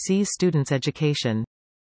part of a SEAS student's education.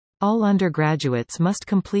 All undergraduates must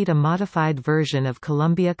complete a modified version of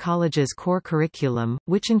Columbia College's core curriculum,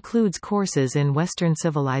 which includes courses in Western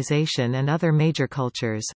civilization and other major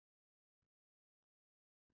cultures.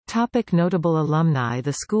 Topic: Notable alumni.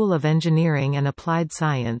 The School of Engineering and Applied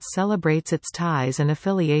Science celebrates its ties and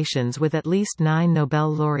affiliations with at least 9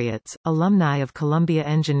 Nobel laureates. Alumni of Columbia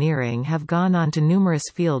Engineering have gone on to numerous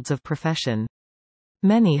fields of profession.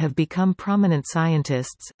 Many have become prominent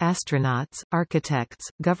scientists, astronauts, architects,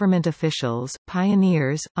 government officials,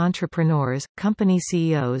 pioneers, entrepreneurs, company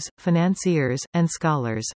CEOs, financiers, and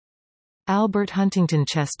scholars. Albert Huntington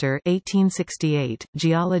Chester 1868,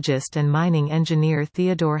 geologist and mining engineer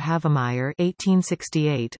Theodore Havemeyer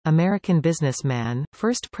 1868, American businessman,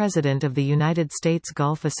 first president of the United States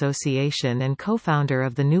Golf Association and co-founder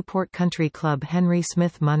of the Newport Country Club Henry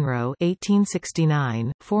Smith Monroe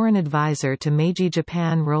 1869, foreign advisor to Meiji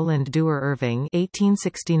Japan Roland Duer Irving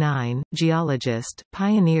 1869, geologist,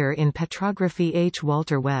 pioneer in petrography H.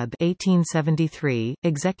 Walter Webb 1873,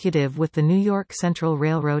 executive with the New York Central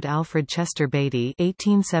Railroad Alfred Chester Beatty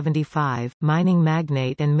 1875, mining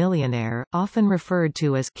magnate and millionaire, often referred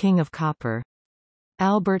to as King of Copper.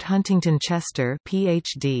 Albert Huntington Chester,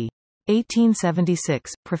 Ph.D.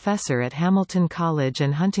 1876, professor at Hamilton College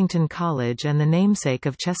and Huntington College and the namesake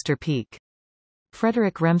of Chester Peak.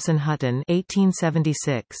 Frederick Remsen Hutton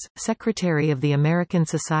 1876, Secretary of the American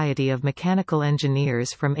Society of Mechanical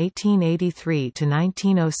Engineers from 1883 to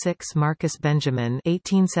 1906. Marcus Benjamin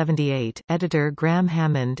 1878, Editor Graham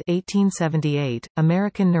Hammond 1878,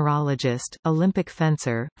 American neurologist, Olympic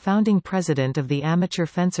fencer, founding president of the Amateur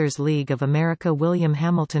Fencers League of America. William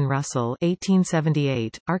Hamilton Russell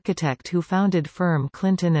 1878, architect who founded firm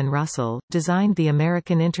Clinton and Russell, designed the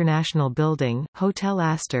American International Building, Hotel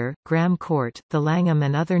Astor, Graham Court, the Langham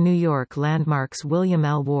and Other New York Landmarks. William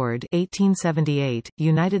L. Ward 1878,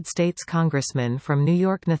 United States Congressman from New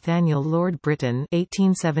York. Nathaniel Lord Britton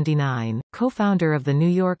 1879, co-founder of the New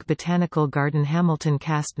York Botanical Garden. Hamilton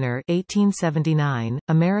Castner 1879,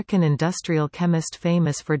 American industrial chemist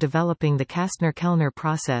famous for developing the Castner-Kellner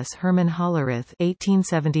process. Herman Hollerith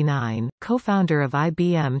 1879, co-founder of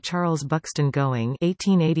IBM. Charles Buxton Going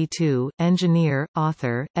 1882, engineer,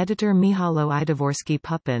 author, editor. Mihajlo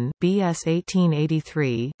Idavorsky-Pupin B.S.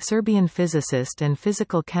 1883, Serbian physicist and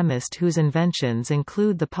physical chemist whose inventions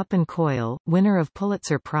include the Pupin coil, winner of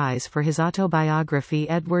Pulitzer Prize for his autobiography.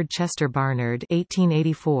 Edward Chester Barnard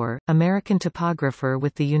 1884, American topographer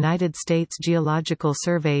with the United States Geological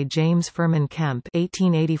Survey. James Furman Kemp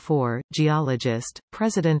 1884, geologist,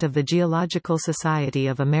 president of the Geological Society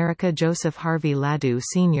of America. Joseph Harvey Ladue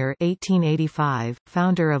Sr. 1885,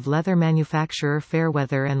 founder of leather manufacturer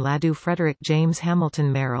Fairweather and Ladue. Frederick James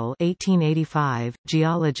Hamilton Merrill 1885,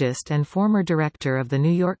 geologist and former director of the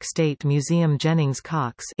New York State Museum. Jennings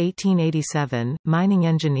Cox 1887, mining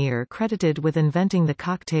engineer credited with inventing the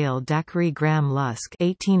cocktail daiquiri. Graham Lusk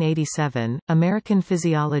 1887, American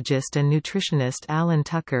physiologist and nutritionist. Alan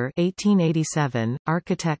Tucker 1887,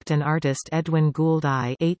 architect and artist. Edwin Gould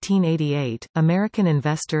I 1888, American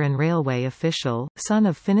investor and railway official, son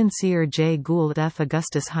of financier J. Gould F.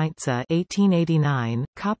 Augustus Heinze 1889,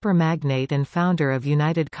 copper magnate and founder of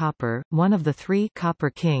United Copper, one of the three Copper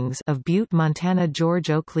Kings of Butte, Montana. George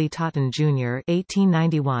Oakley Totten Jr.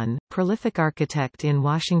 1891, prolific architect in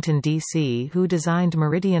Washington, D.C. who designed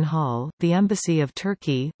Meridian Hall, the Embassy of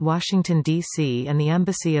Turkey, Washington, D.C. and the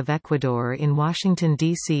Embassy of Ecuador in Washington,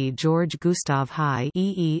 D.C. George Gustav High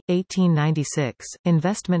E.E., 1896,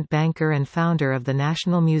 investment banker and founder of the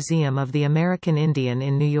National Museum of the American Indian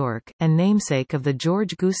in New York, and namesake of the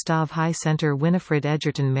George Gustav High Center. Winifred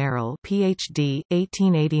Edgerton Merrill Ph.D.,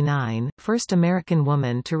 1889, first American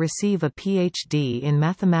woman to receive a Ph.D. in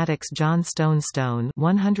mathematics. John Stone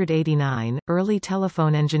 189, early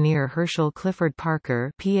telephone engineer. Herschel Clifford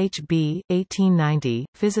Parker Ph.B., 1890,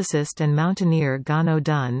 physicist and mountaineer. Gano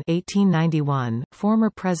Dunn 1891, former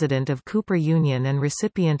president of Cooper Union and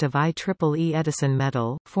recipient of IEEE Edison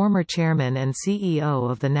Medal, former chairman and CEO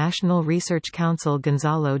of the National Research Council.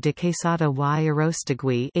 Gonzalo de Quesada y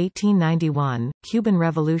Arostegui 1891, Cuban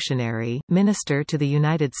revolutionary, minister to the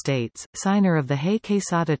United States, signer of the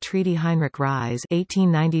Hay-Quesada Treaty. Heinrich Reis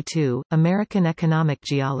 1892, American economic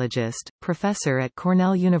geologist, professor at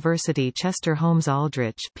Cornell University. Chester Holmes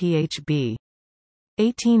Aldrich Ph.B.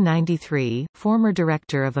 1893, former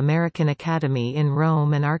director of American Academy in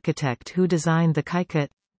Rome and architect who designed the Kaiket.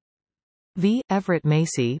 V. Everett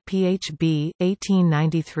Macy Ph.B.,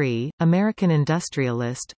 1893, American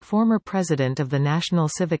industrialist, former president of the National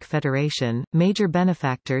Civic Federation, major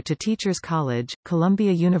benefactor to Teachers College,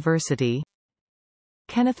 Columbia University.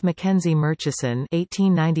 Kenneth Mackenzie Murchison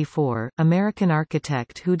 1894, American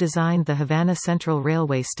architect who designed the Havana Central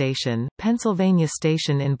Railway Station, Pennsylvania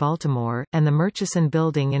Station in Baltimore, and the Murchison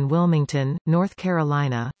Building in Wilmington, North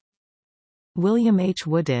Carolina. William H.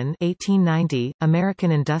 Woodin 1890,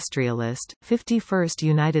 American industrialist, 51st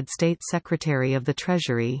United States Secretary of the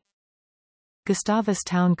Treasury. Gustavus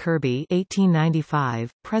Town Kirby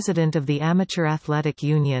 1895, President of the Amateur Athletic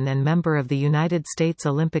Union and member of the United States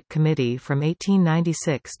Olympic Committee from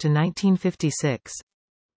 1896 to 1956.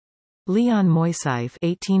 Leon Moisseiff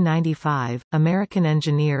 1895, American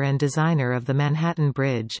engineer and designer of the Manhattan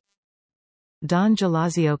Bridge. Don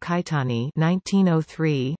Gelazio Caetani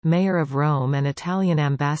 1903, Mayor of Rome and Italian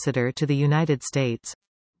ambassador to the United States.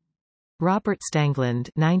 Robert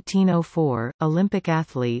Stangland 1904, Olympic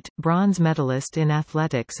athlete, bronze medalist in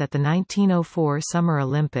athletics at the 1904 Summer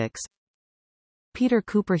Olympics. Peter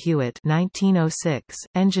Cooper Hewitt 1906,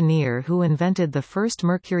 engineer who invented the first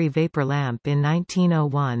mercury vapor lamp in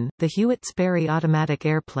 1901, the Hewitt-Sperry automatic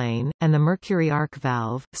airplane, and the mercury arc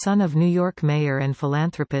valve, son of New York mayor and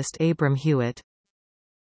philanthropist Abram Hewitt.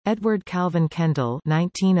 Edward Calvin Kendall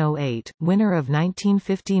 1908, winner of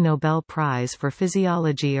 1950 Nobel Prize for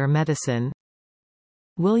Physiology or Medicine.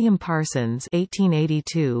 William Parsons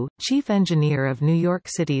 1882, chief engineer of New York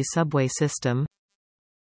City's subway system.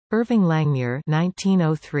 Irving Langmuir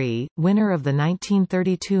 1903, winner of the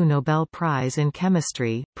 1932 Nobel Prize in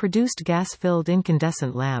Chemistry, produced gas-filled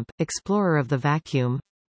incandescent lamp, explorer of the vacuum.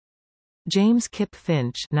 James Kip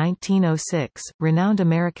Finch 1906, renowned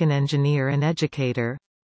American engineer and educator.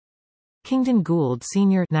 Kingdon Gould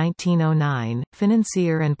Sr. 1909,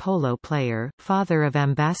 financier and polo player, father of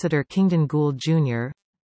Ambassador Kingdon Gould Jr.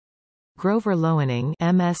 Grover Loening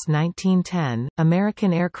MS 1910,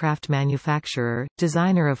 American aircraft manufacturer,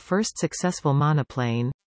 designer of first successful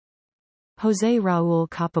monoplane. José Raúl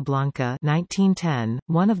Capablanca 1910,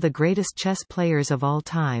 one of the greatest chess players of all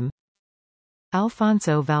time.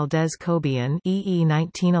 Alfonso Valdez Cobian EE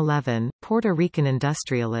 1911, Puerto Rican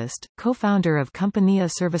industrialist, co-founder of Compañía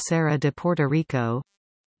Cervecera de Puerto Rico.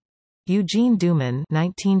 Eugene Duman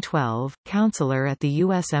 1912, counselor at the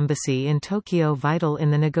U.S. Embassy in Tokyo, vital in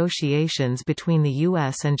the negotiations between the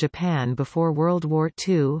U.S. and Japan before World War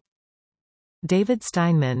II. David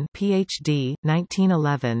Steinman Ph.D.,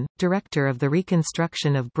 1911, director of the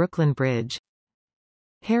reconstruction of Brooklyn Bridge.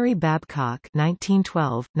 Harry Babcock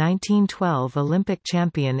 1912 Olympic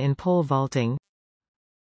champion in pole vaulting.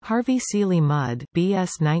 Harvey Seeley Mudd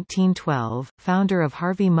B.S. 1912, founder of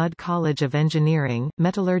Harvey Mudd College of Engineering,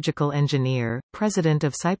 metallurgical engineer, president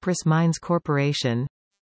of Cypress Mines Corporation.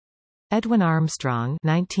 Edwin Armstrong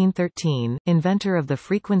 1913, inventor of the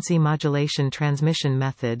frequency modulation transmission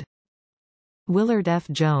method. Willard F.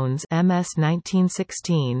 Jones MS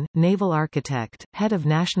 1916, naval architect, head of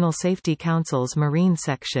National Safety Council's Marine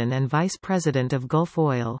Section and vice president of Gulf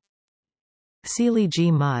Oil. Seeley G.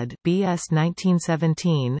 Mudd B.S.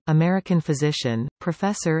 1917, American physician,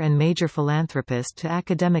 professor and major philanthropist to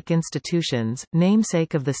academic institutions,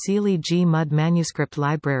 namesake of the Seeley G. Mudd Manuscript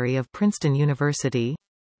Library of Princeton University.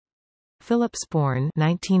 Philip Sporn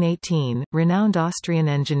 1918, renowned Austrian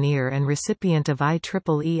engineer and recipient of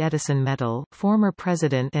IEEE Edison Medal, former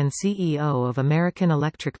president and CEO of American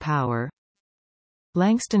Electric Power.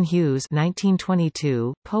 Langston Hughes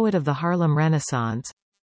 1922, poet of the Harlem Renaissance.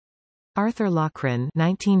 Arthur Lochran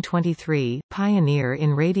 1923, pioneer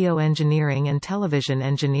in radio engineering and television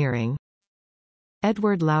engineering.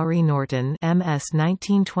 Edward Lowry Norton MS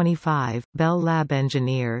 1925, Bell Lab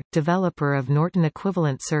engineer, developer of Norton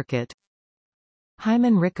equivalent circuit.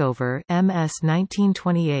 Hyman Rickover MS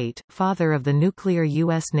 1928, father of the nuclear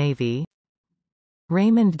U.S. Navy.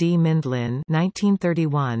 Raymond D. Mindlin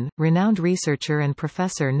 1931, renowned researcher and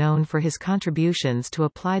professor known for his contributions to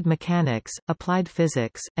applied mechanics, applied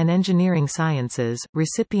physics, and engineering sciences,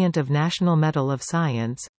 recipient of National Medal of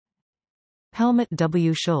Science. Helmut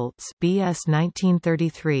W. Schultz B.S.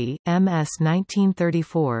 1933, M.S.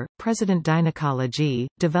 1934, President Dynecology,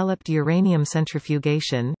 developed uranium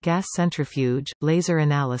centrifugation, gas centrifuge, laser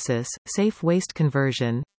analysis, safe waste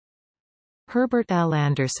conversion. Herbert L.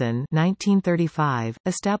 Anderson 1935,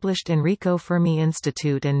 established Enrico Fermi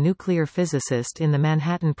Institute and nuclear physicist in the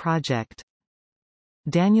Manhattan Project.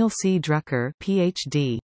 Daniel C. Drucker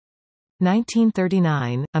Ph.D.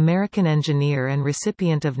 1939, American engineer and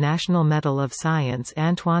recipient of National Medal of Science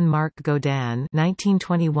Antoine-Marc Godin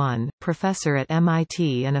 1921, professor at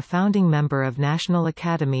MIT and a founding member of National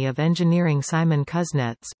Academy of Engineering Simon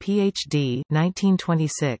Kuznets Ph.D.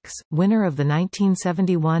 1926, winner of the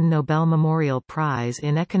 1971 Nobel Memorial Prize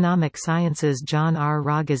in Economic Sciences John R.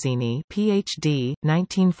 Ragazzini Ph.D.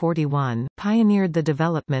 1941, pioneered the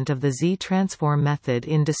development of the Z-transform method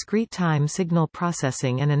in discrete time signal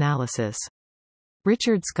processing and analysis.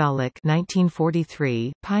 Richard Skollick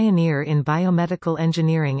 1943, pioneer in biomedical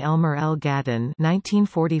engineering. Elmer L. Gaddon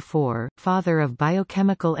 1944, father of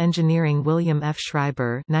biochemical engineering. William F.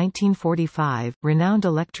 Schreiber 1945, renowned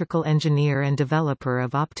electrical engineer and developer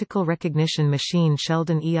of optical recognition machine.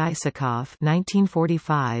 Sheldon E. Isikoff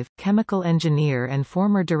 1945, chemical engineer and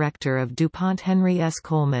former director of DuPont. Henry S.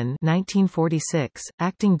 Coleman 1946,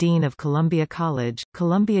 acting dean of Columbia College,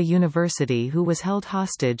 Columbia University, who was held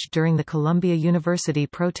hostage during the Columbia University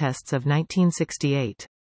protests of 1968.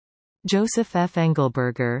 Joseph F.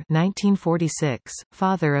 Engelberger 1946,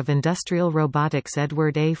 father of industrial robotics.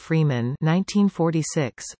 Edward A. Freeman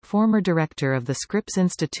 1946, former director of the Scripps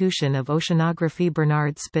Institution of Oceanography.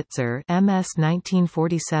 Bernard Spitzer MS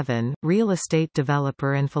 1947, real estate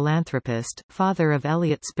developer and philanthropist, father of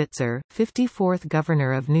Elliot Spitzer, 54th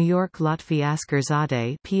governor of New York. Lotfi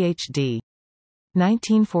Askerzadeh Ph.D.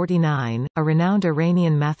 1949, a renowned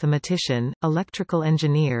Iranian mathematician, electrical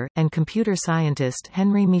engineer, and computer scientist.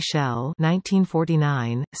 Henry Michel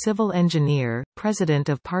 1949, civil engineer, president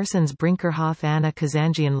of Parsons Brinkerhoff. Anna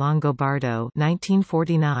Kazanjian Longobardo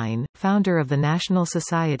 1949, founder of the National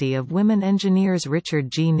Society of Women Engineers.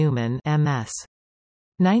 Richard G. Newman MS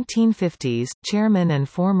 1950s, chairman and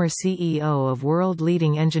former CEO of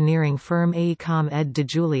world-leading engineering firm AECOM. Ed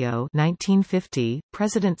DiGiulio 1950,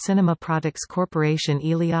 President Cinema Products Corporation.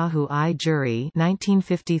 Eliyahu I. Jury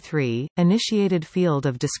 1953, initiated field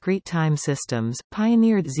of discrete time systems,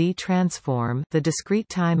 pioneered Z-transform, the discrete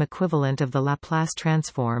time equivalent of the Laplace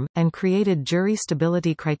transform, and created jury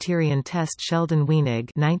stability criterion test. Sheldon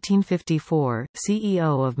Weinig 1954,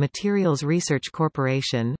 CEO of Materials Research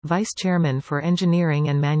Corporation, vice chairman for engineering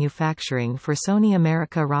and Manufacturing for Sony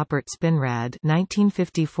America. Robert Spinrad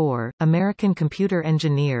 1954, American computer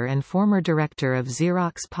engineer and former director of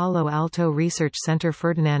Xerox Palo Alto Research Center.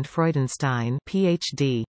 Ferdinand Freudenstein,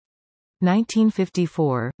 Ph.D.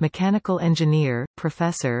 1954, mechanical engineer,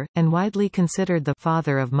 professor, and widely considered the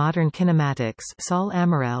father of modern kinematics. Saul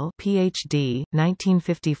Amarell, Ph.D.,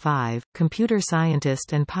 1955, computer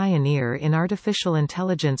scientist and pioneer in artificial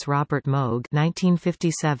intelligence. Robert Moog,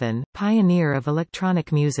 1957, pioneer of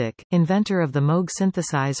electronic music, inventor of the Moog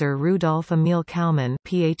synthesizer. Rudolf Emil Kalman,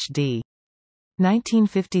 Ph.D.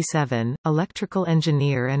 1957, electrical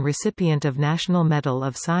engineer and recipient of National Medal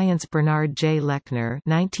of Science. Bernard J. Lechner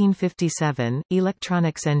 1957,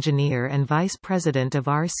 electronics engineer and vice president of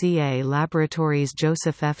RCA Laboratories.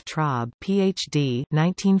 Joseph F. Traub, Ph.D.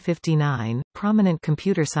 1959, prominent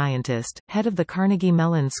computer scientist, head of the Carnegie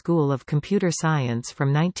Mellon School of Computer Science from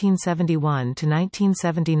 1971 to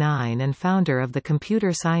 1979 and founder of the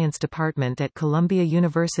Computer Science Department at Columbia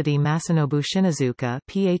University. Masanobu Shinazuka,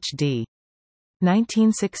 Ph.D.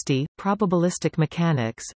 1960, Probabilistic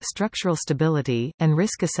Mechanics, Structural Stability, and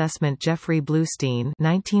Risk Assessment. Jeffrey Bluestein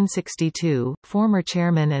 1962, former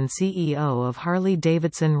chairman and CEO of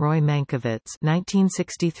Harley-Davidson. Roy Mankiewicz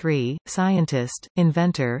 1963, scientist,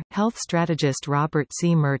 inventor, health strategist. Robert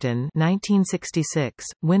C. Merton 1966,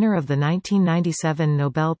 winner of the 1997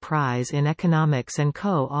 Nobel Prize in Economics and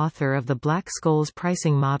co-author of the Black-Scholes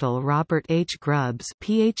pricing model. Robert H. Grubbs,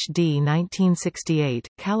 Ph.D. 1968,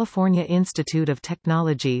 California Institute of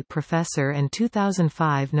Technology professor and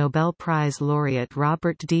 2005 Nobel Prize laureate.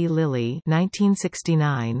 Robert D. Lilly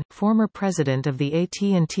 1969, former president of the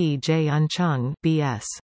AT&T. Jae-un Chung, B.S.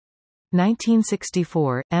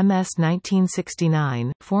 1964, MS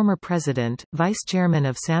 1969, former president, vice chairman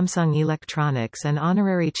of Samsung Electronics and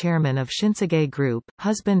honorary chairman of Shinsegae Group,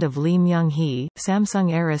 husband of Lee Myung-hee,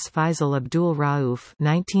 Samsung heiress Faisal Abdul Rauf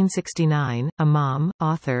 1969, imam,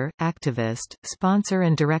 author, activist, sponsor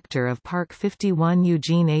and director of Park 51.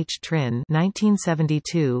 Eugene H. Trin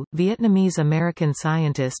 1972, Vietnamese-American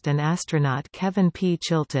scientist and astronaut. Kevin P.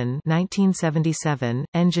 Chilton 1977,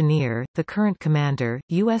 engineer, the current commander,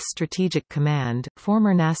 U.S. Strategic Command,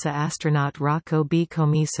 former NASA astronaut. Rocco B.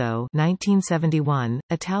 Comiso 1971,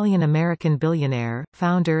 Italian-American billionaire,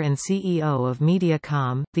 founder and CEO of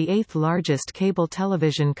Mediacom, the eighth largest cable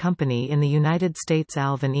television company in the United States.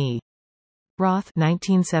 Alvin E. Roth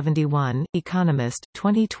 1971, economist,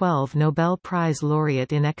 2012 Nobel Prize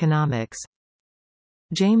laureate in economics.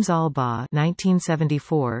 James Albaugh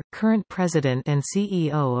 1974, current president and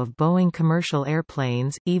CEO of Boeing Commercial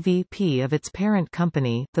Airplanes, EVP of its parent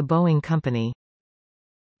company, the Boeing Company.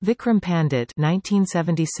 Vikram Pandit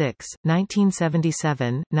 1976,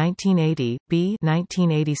 1977, 1980, B.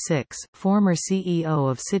 1986, former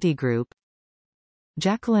CEO of Citigroup.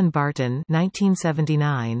 Jacqueline Barton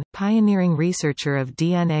 1979, pioneering researcher of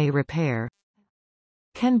DNA repair.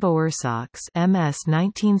 Ken Bowersox, MS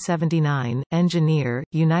 1979, engineer,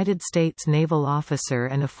 United States naval officer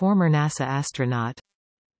and a former NASA astronaut.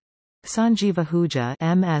 Sanjeev Ahuja,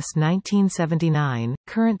 MS 1979,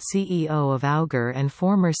 current CEO of Auger and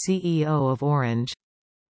former CEO of Orange.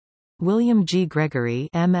 William G. Gregory,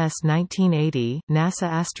 MS 1980, NASA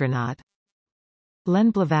astronaut.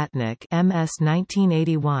 Len Blavatnik, MS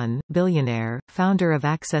 1981, billionaire, founder of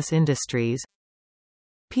Access Industries.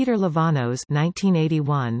 Peter Lavanos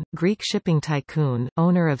 1981, Greek shipping tycoon,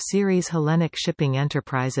 owner of Ceres Hellenic Shipping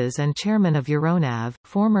Enterprises and chairman of Euronav,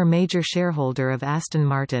 former major shareholder of Aston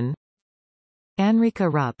Martin. Anrika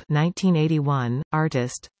Rupp 1981,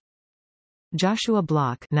 artist. Joshua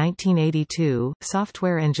Block 1982,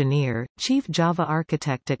 software engineer, chief Java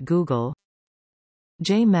architect at Google.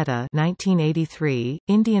 Jay Mehta 1983,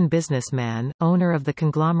 Indian businessman, owner of the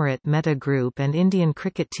conglomerate Mehta Group and Indian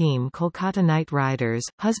cricket team Kolkata Knight Riders,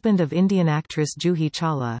 husband of Indian actress Juhi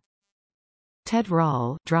Chawla. Ted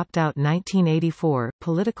Rall, dropped out 1984,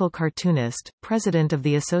 political cartoonist, president of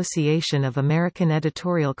the Association of American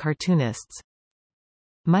Editorial Cartoonists.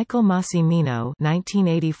 Michael Massimino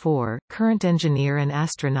 1984, current engineer and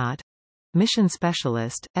astronaut. Mission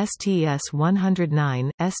Specialist,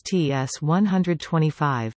 STS-109,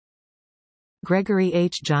 STS-125. Gregory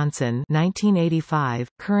H. Johnson 1985,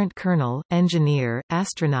 current colonel, engineer,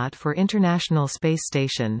 astronaut for International Space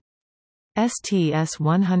Station.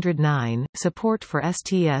 STS-109, support for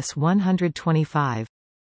STS-125.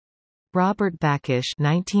 Robert Bakish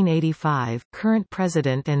 1985, current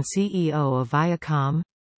president and CEO of Viacom.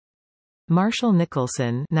 Marshall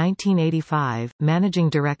Nicholson 1985, managing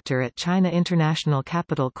director at China International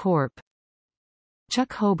Capital Corp.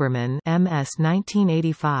 Chuck Hoberman MS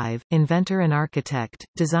 1985, inventor and architect,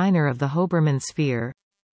 designer of the Hoberman sphere.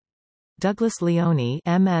 Douglas Leone,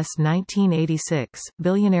 MS 1986,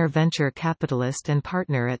 billionaire venture capitalist and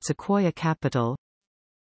partner at Sequoia Capital.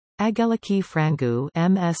 Angeliki Frangou,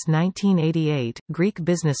 MS 1988, Greek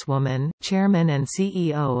businesswoman, chairman and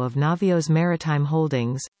CEO of Navios Maritime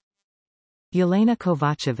Holdings. Yelena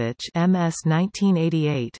Kovacevic, MS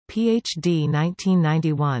 1988, PhD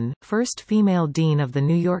 1991, first female dean of the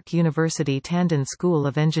New York University Tandon School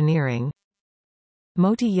of Engineering.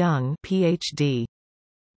 Moti Young, PhD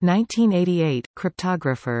 1988,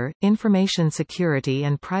 cryptographer, information security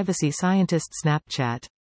and privacy scientist. Snapchat.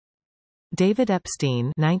 David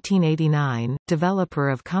Epstein 1989, developer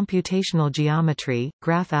of computational geometry,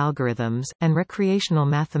 graph algorithms, and recreational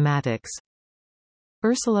mathematics.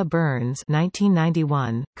 Ursula Burns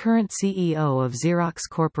 1991, current CEO of Xerox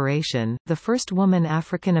Corporation, the first woman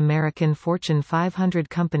African-American Fortune 500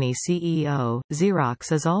 company CEO.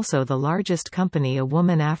 Xerox is also the largest company a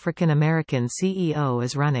woman African-American CEO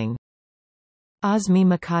is running. Azmi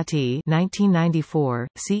Makati 1994,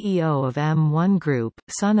 CEO of M1 Group,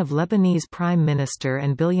 son of Lebanese Prime Minister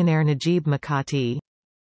and billionaire Najib Makati.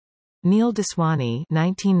 Neil Daswani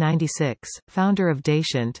 1996, founder of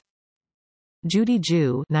Dashant. Judy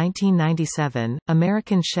Ju 1997,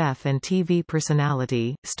 American chef and TV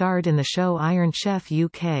personality, starred in the show Iron Chef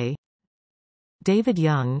UK. David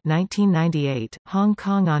Young 1998, Hong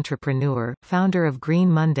Kong entrepreneur, founder of Green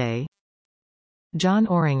Monday. John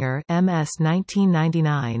Oringer, MS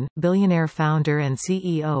 1999, billionaire founder and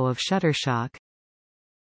CEO of Shutterstock.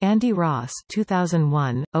 Andy Ross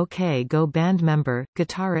 2001, OK Go band member,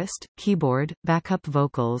 guitarist, keyboard, backup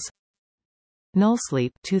vocals.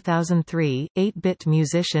 Nullsleep 2003, 8-bit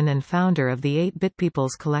musician and founder of the 8-Bit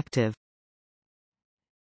Peoples Collective.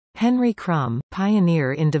 Henry Crumb,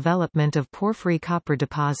 pioneer in development of porphyry copper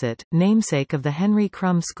deposit, namesake of the Henry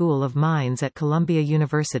Crumb School of Mines at Columbia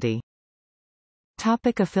University.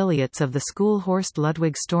 Topic: affiliates of the school. Horst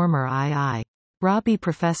Ludwig Stormer II. Rabi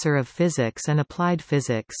Professor of Physics and Applied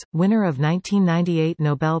Physics, winner of 1998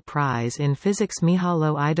 Nobel Prize in Physics.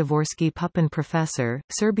 Mihajlo Idavorsky Pupin Professor,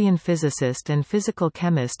 Serbian physicist and physical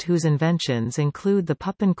chemist whose inventions include the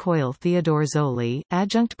Pupin coil. Theodore Zoli,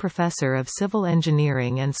 Adjunct Professor of Civil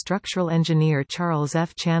Engineering and Structural Engineer. Charles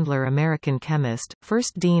F. Chandler, American chemist,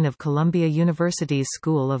 First Dean of Columbia University's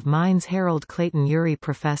School of Mines. Harold Clayton Urey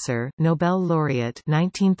Professor, Nobel Laureate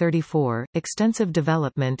 1934, extensive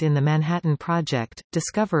development in the Manhattan Project,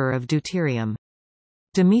 discoverer of deuterium.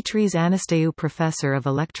 Dimitris Anastasiou Professor of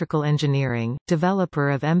Electrical Engineering, developer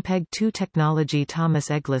of MPEG-2 technology. Thomas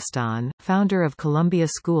Egliston, founder of Columbia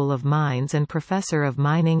School of Mines and Professor of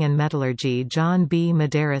Mining and Metallurgy. John B.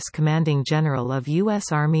 Medeiros, Commanding General of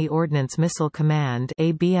U.S. Army Ordnance Missile Command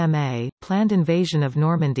ABMA, planned invasion of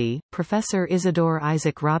Normandy. Professor Isidore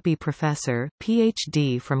Isaac Rabi Professor,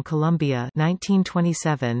 Ph.D. from Columbia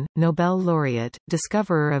 1927, Nobel Laureate,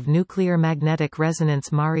 discoverer of nuclear magnetic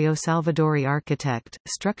resonance. Mario Salvadori, architect,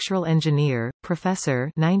 structural engineer,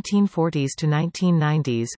 professor 1940s to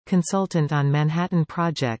 1990s, consultant on Manhattan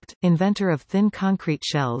Project, inventor of thin concrete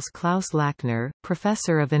shells. Klaus Lackner,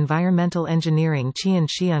 professor of environmental engineering.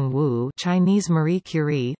 Qian Wu, Chinese Marie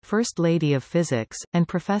Curie, First Lady of Physics, and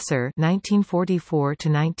professor 1944 to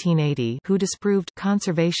 1980 who disproved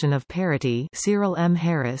conservation of parity. Cyril M.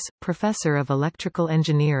 Harris, professor of electrical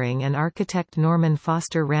engineering and architect. Norman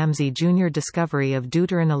Foster Ramsey Jr., discovery of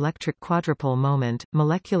deuteron electric quadrupole moment,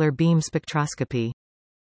 molecular beam spectroscopy.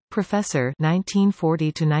 Professor 1940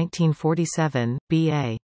 to 1947,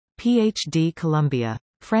 B.A. Ph.D. Columbia.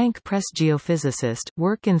 Frank Press, geophysicist,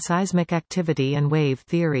 work in seismic activity and wave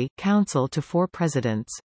theory, counsel to 4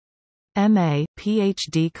 presidents. M.A.,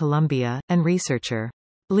 Ph.D. Columbia, and researcher.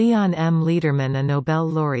 Leon M. Lederman, a Nobel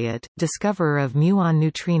laureate, discoverer of muon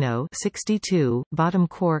neutrino 62, bottom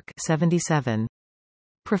quark 77.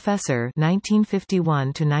 Professor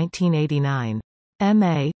 1951 to 1989.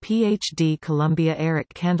 M.A., Ph.D. Columbia.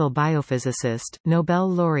 Eric Kandel, biophysicist, Nobel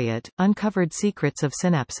laureate, uncovered secrets of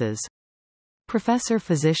synapses. Professor,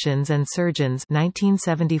 Physicians and Surgeons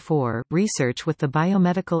 1974, research with the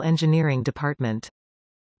Biomedical Engineering Department.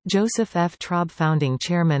 Joseph F. Traub, founding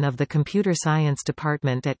chairman of the Computer Science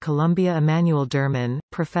Department at Columbia. Emanuel Derman,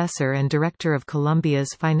 professor and director of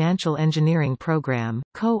Columbia's Financial Engineering Program,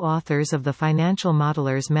 co-authors of the Financial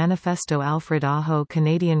Modelers Manifesto. Alfred Aho,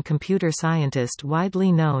 Canadian computer scientist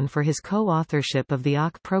widely known for his co-authorship of the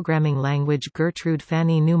awk programming language. Gertrude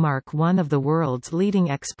Fanny Newmark, one of the world's leading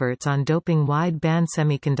experts on doping wide-band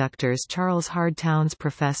semiconductors. Charles Hard, Towns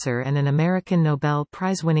professor and an American Nobel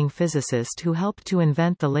Prize-winning physicist who helped to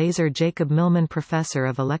invent the laser Jacob Millman Professor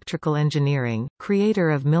of Electrical Engineering, creator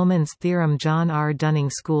of Millman's theorem John R. Dunning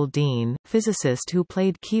School Dean, physicist who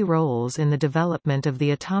played key roles in the development of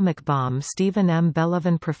the atomic bomb Stephen M.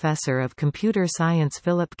 Bellevin Professor of Computer Science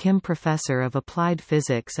Philip Kim Professor of Applied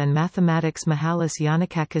Physics and Mathematics Mihalis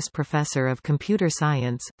Yannakakis Professor of Computer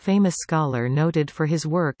Science, famous scholar noted for his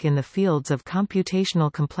work in the fields of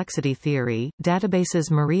computational complexity theory, databases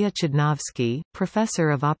Maria Chudnovsky, Professor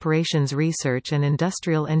of Operations Research and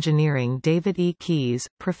Industrial Engineering David E. Keyes,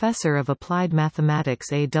 Professor of Applied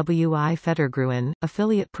Mathematics A. W. I. Fettergruen,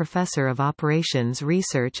 Affiliate Professor of Operations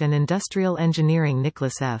Research and Industrial Engineering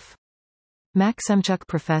Nicholas F. Maksimchuk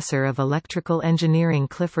Professor of Electrical Engineering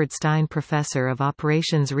Clifford Stein Professor of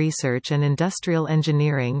Operations Research and Industrial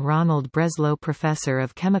Engineering Ronald Breslow Professor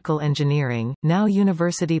of Chemical Engineering, now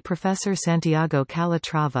University Professor Santiago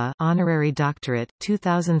Calatrava Honorary Doctorate,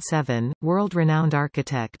 2007, world-renowned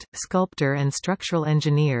architect, sculptor and structural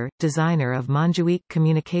engineer, designer of Montjuic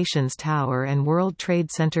Communications Tower and World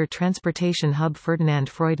Trade Center Transportation Hub Ferdinand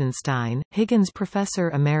Freudenstein, Higgins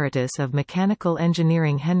Professor Emeritus of Mechanical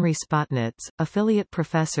Engineering Henry Spotnitz, Affiliate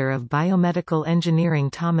Professor of Biomedical Engineering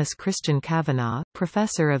Thomas Christian Kavanagh,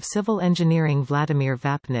 Professor of Civil Engineering Vladimir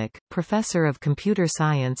Vapnik, Professor of Computer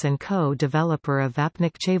Science and co-developer of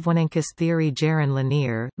Vapnik-Chevwonenkis theory Jaron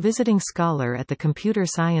Lanier, Visiting Scholar at the Computer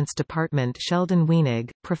Science Department Sheldon Weinig,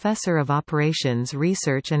 Professor of Operations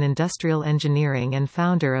Research and Industrial Engineering and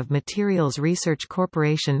founder of Materials Research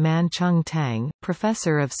Corporation Man Chung Tang,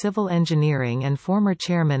 Professor of Civil Engineering and former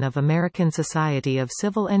Chairman of American Society of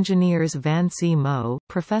Civil Engineers Van C. Mo,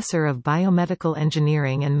 Professor of Biomedical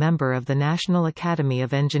Engineering and member of the National Academy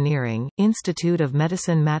of Engineering, Institute of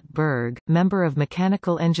Medicine Matt Berg, member of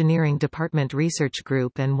Mechanical Engineering Department Research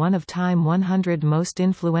Group and one of Time 100 Most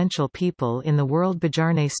Influential People in the World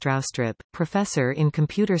Bjarne Stroustrup, Professor in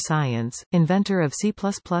Computer Science, inventor of C++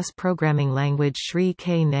 programming language Sri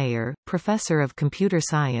K. Nair, Professor of Computer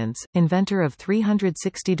Science, inventor of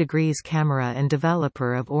 360 degrees camera and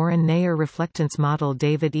developer of Oren-Nair reflectance model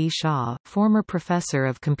David E. Shaw, former Professor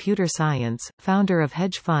of Computer Science, founder of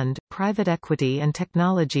hedge fund, private equity and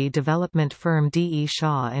technology development firm D. E.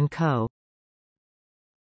 Shaw & Co.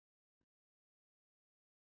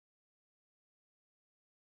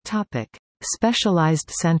 Topic: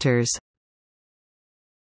 Specialized centers.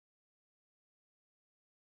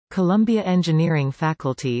 Columbia engineering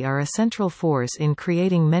faculty are a central force in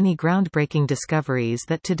creating many groundbreaking discoveries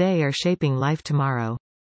that today are shaping life tomorrow.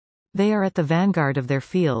 They are at the vanguard of their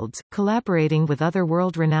fields, collaborating with other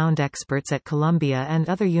world-renowned experts at Columbia and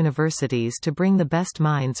other universities to bring the best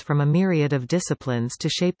minds from a myriad of disciplines to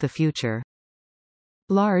shape the future.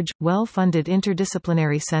 Large, well-funded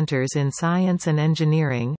interdisciplinary centers in science and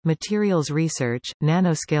engineering, materials research,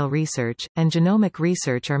 nanoscale research, and genomic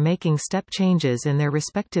research are making step changes in their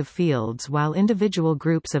respective fields while individual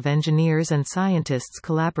groups of engineers and scientists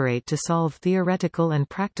collaborate to solve theoretical and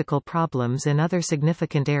practical problems in other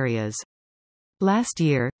significant areas. Last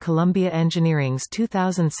year, Columbia Engineering's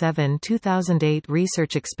 2007-2008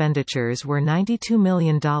 research expenditures were $92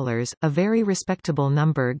 million, a very respectable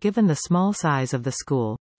number given the small size of the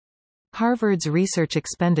school. Harvard's research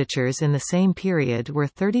expenditures in the same period were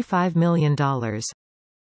 $35 million.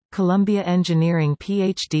 Columbia Engineering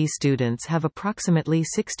PhD students have approximately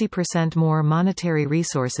 60% more monetary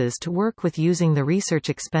resources to work with using the research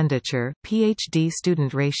expenditure PhD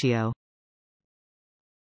student ratio.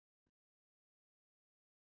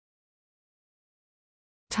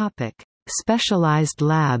 Topic: Specialized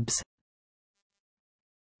labs.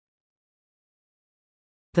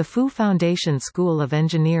 The Fu Foundation School of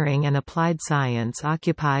Engineering and Applied Science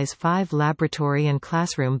occupies 5 laboratory and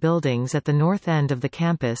classroom buildings at the north end of the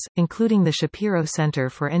campus, including the Shapiro Center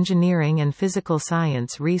for Engineering and Physical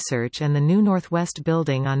Science Research and the new Northwest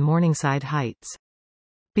Building on Morningside Heights.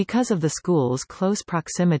 Because of the school's close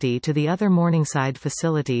proximity to the other Morningside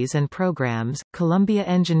facilities and programs, Columbia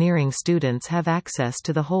engineering students have access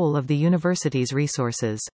to the whole of the university's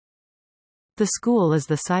resources. The school is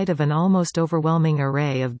the site of an almost overwhelming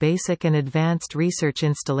array of basic and advanced research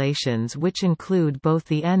installations which include both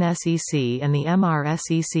the NSEC and the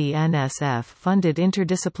MRSEC-NSF-funded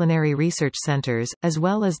interdisciplinary research centers, as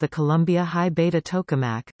well as the Columbia High Beta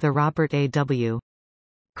Tokamak, the Robert A. W.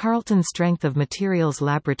 Carlton Strength of Materials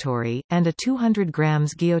Laboratory, and a 200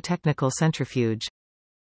 grams geotechnical centrifuge.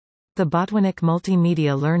 The Botwinick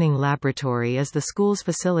Multimedia Learning Laboratory is the school's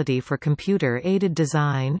facility for computer-aided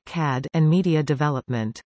design (CAD) and media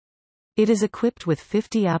development. It is equipped with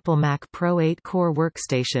 50 Apple Mac Pro 8-core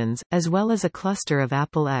workstations, as well as a cluster of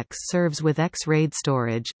Apple X serves with X-RAID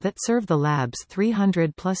storage, that serve the lab's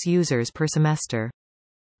 300-plus users per semester.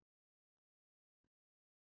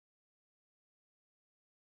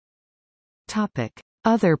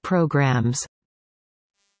 Other programs.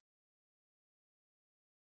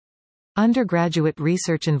 Undergraduate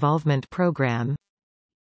Research Involvement Program.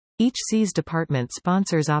 Each SEAS department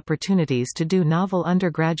sponsors opportunities to do novel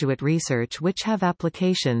undergraduate research which have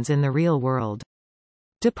applications in the real world.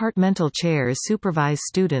 Departmental chairs supervise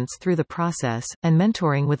students through the process, and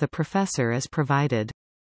mentoring with a professor is provided.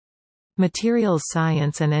 Materials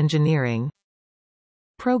Science and Engineering.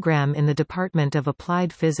 Program in the Department of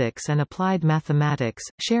Applied Physics and Applied Mathematics,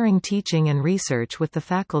 sharing teaching and research with the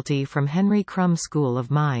faculty from Henry Crum School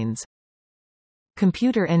of Mines.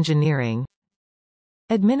 Computer Engineering.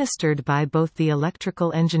 Administered by both the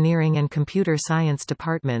Electrical Engineering and Computer Science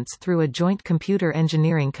departments through a joint Computer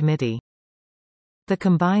Engineering Committee. The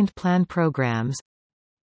Combined Plan Programs.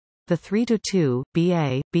 The 3-2,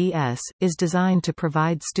 BA, BS, is designed to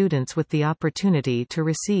provide students with the opportunity to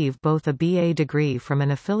receive both a BA degree from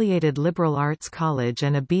an affiliated liberal arts college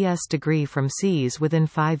and a BS degree from SEAS within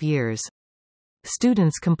 5 years.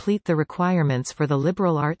 Students complete the requirements for the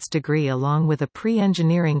liberal arts degree along with a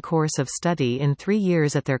pre-engineering course of study in 3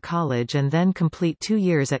 years at their college and then complete 2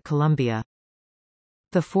 years at Columbia.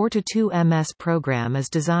 The 4-2 MS program is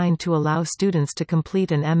designed to allow students to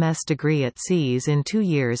complete an MS degree at SEAS in 2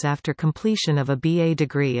 years after completion of a BA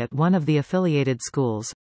degree at one of the affiliated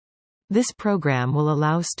schools. This program will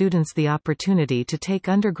allow students the opportunity to take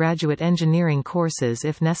undergraduate engineering courses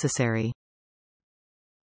if necessary.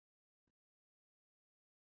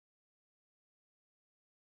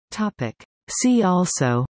 See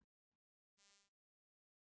also: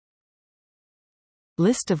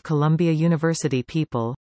 List of Columbia University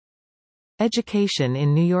people. Education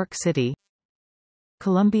in New York City.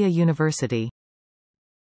 Columbia University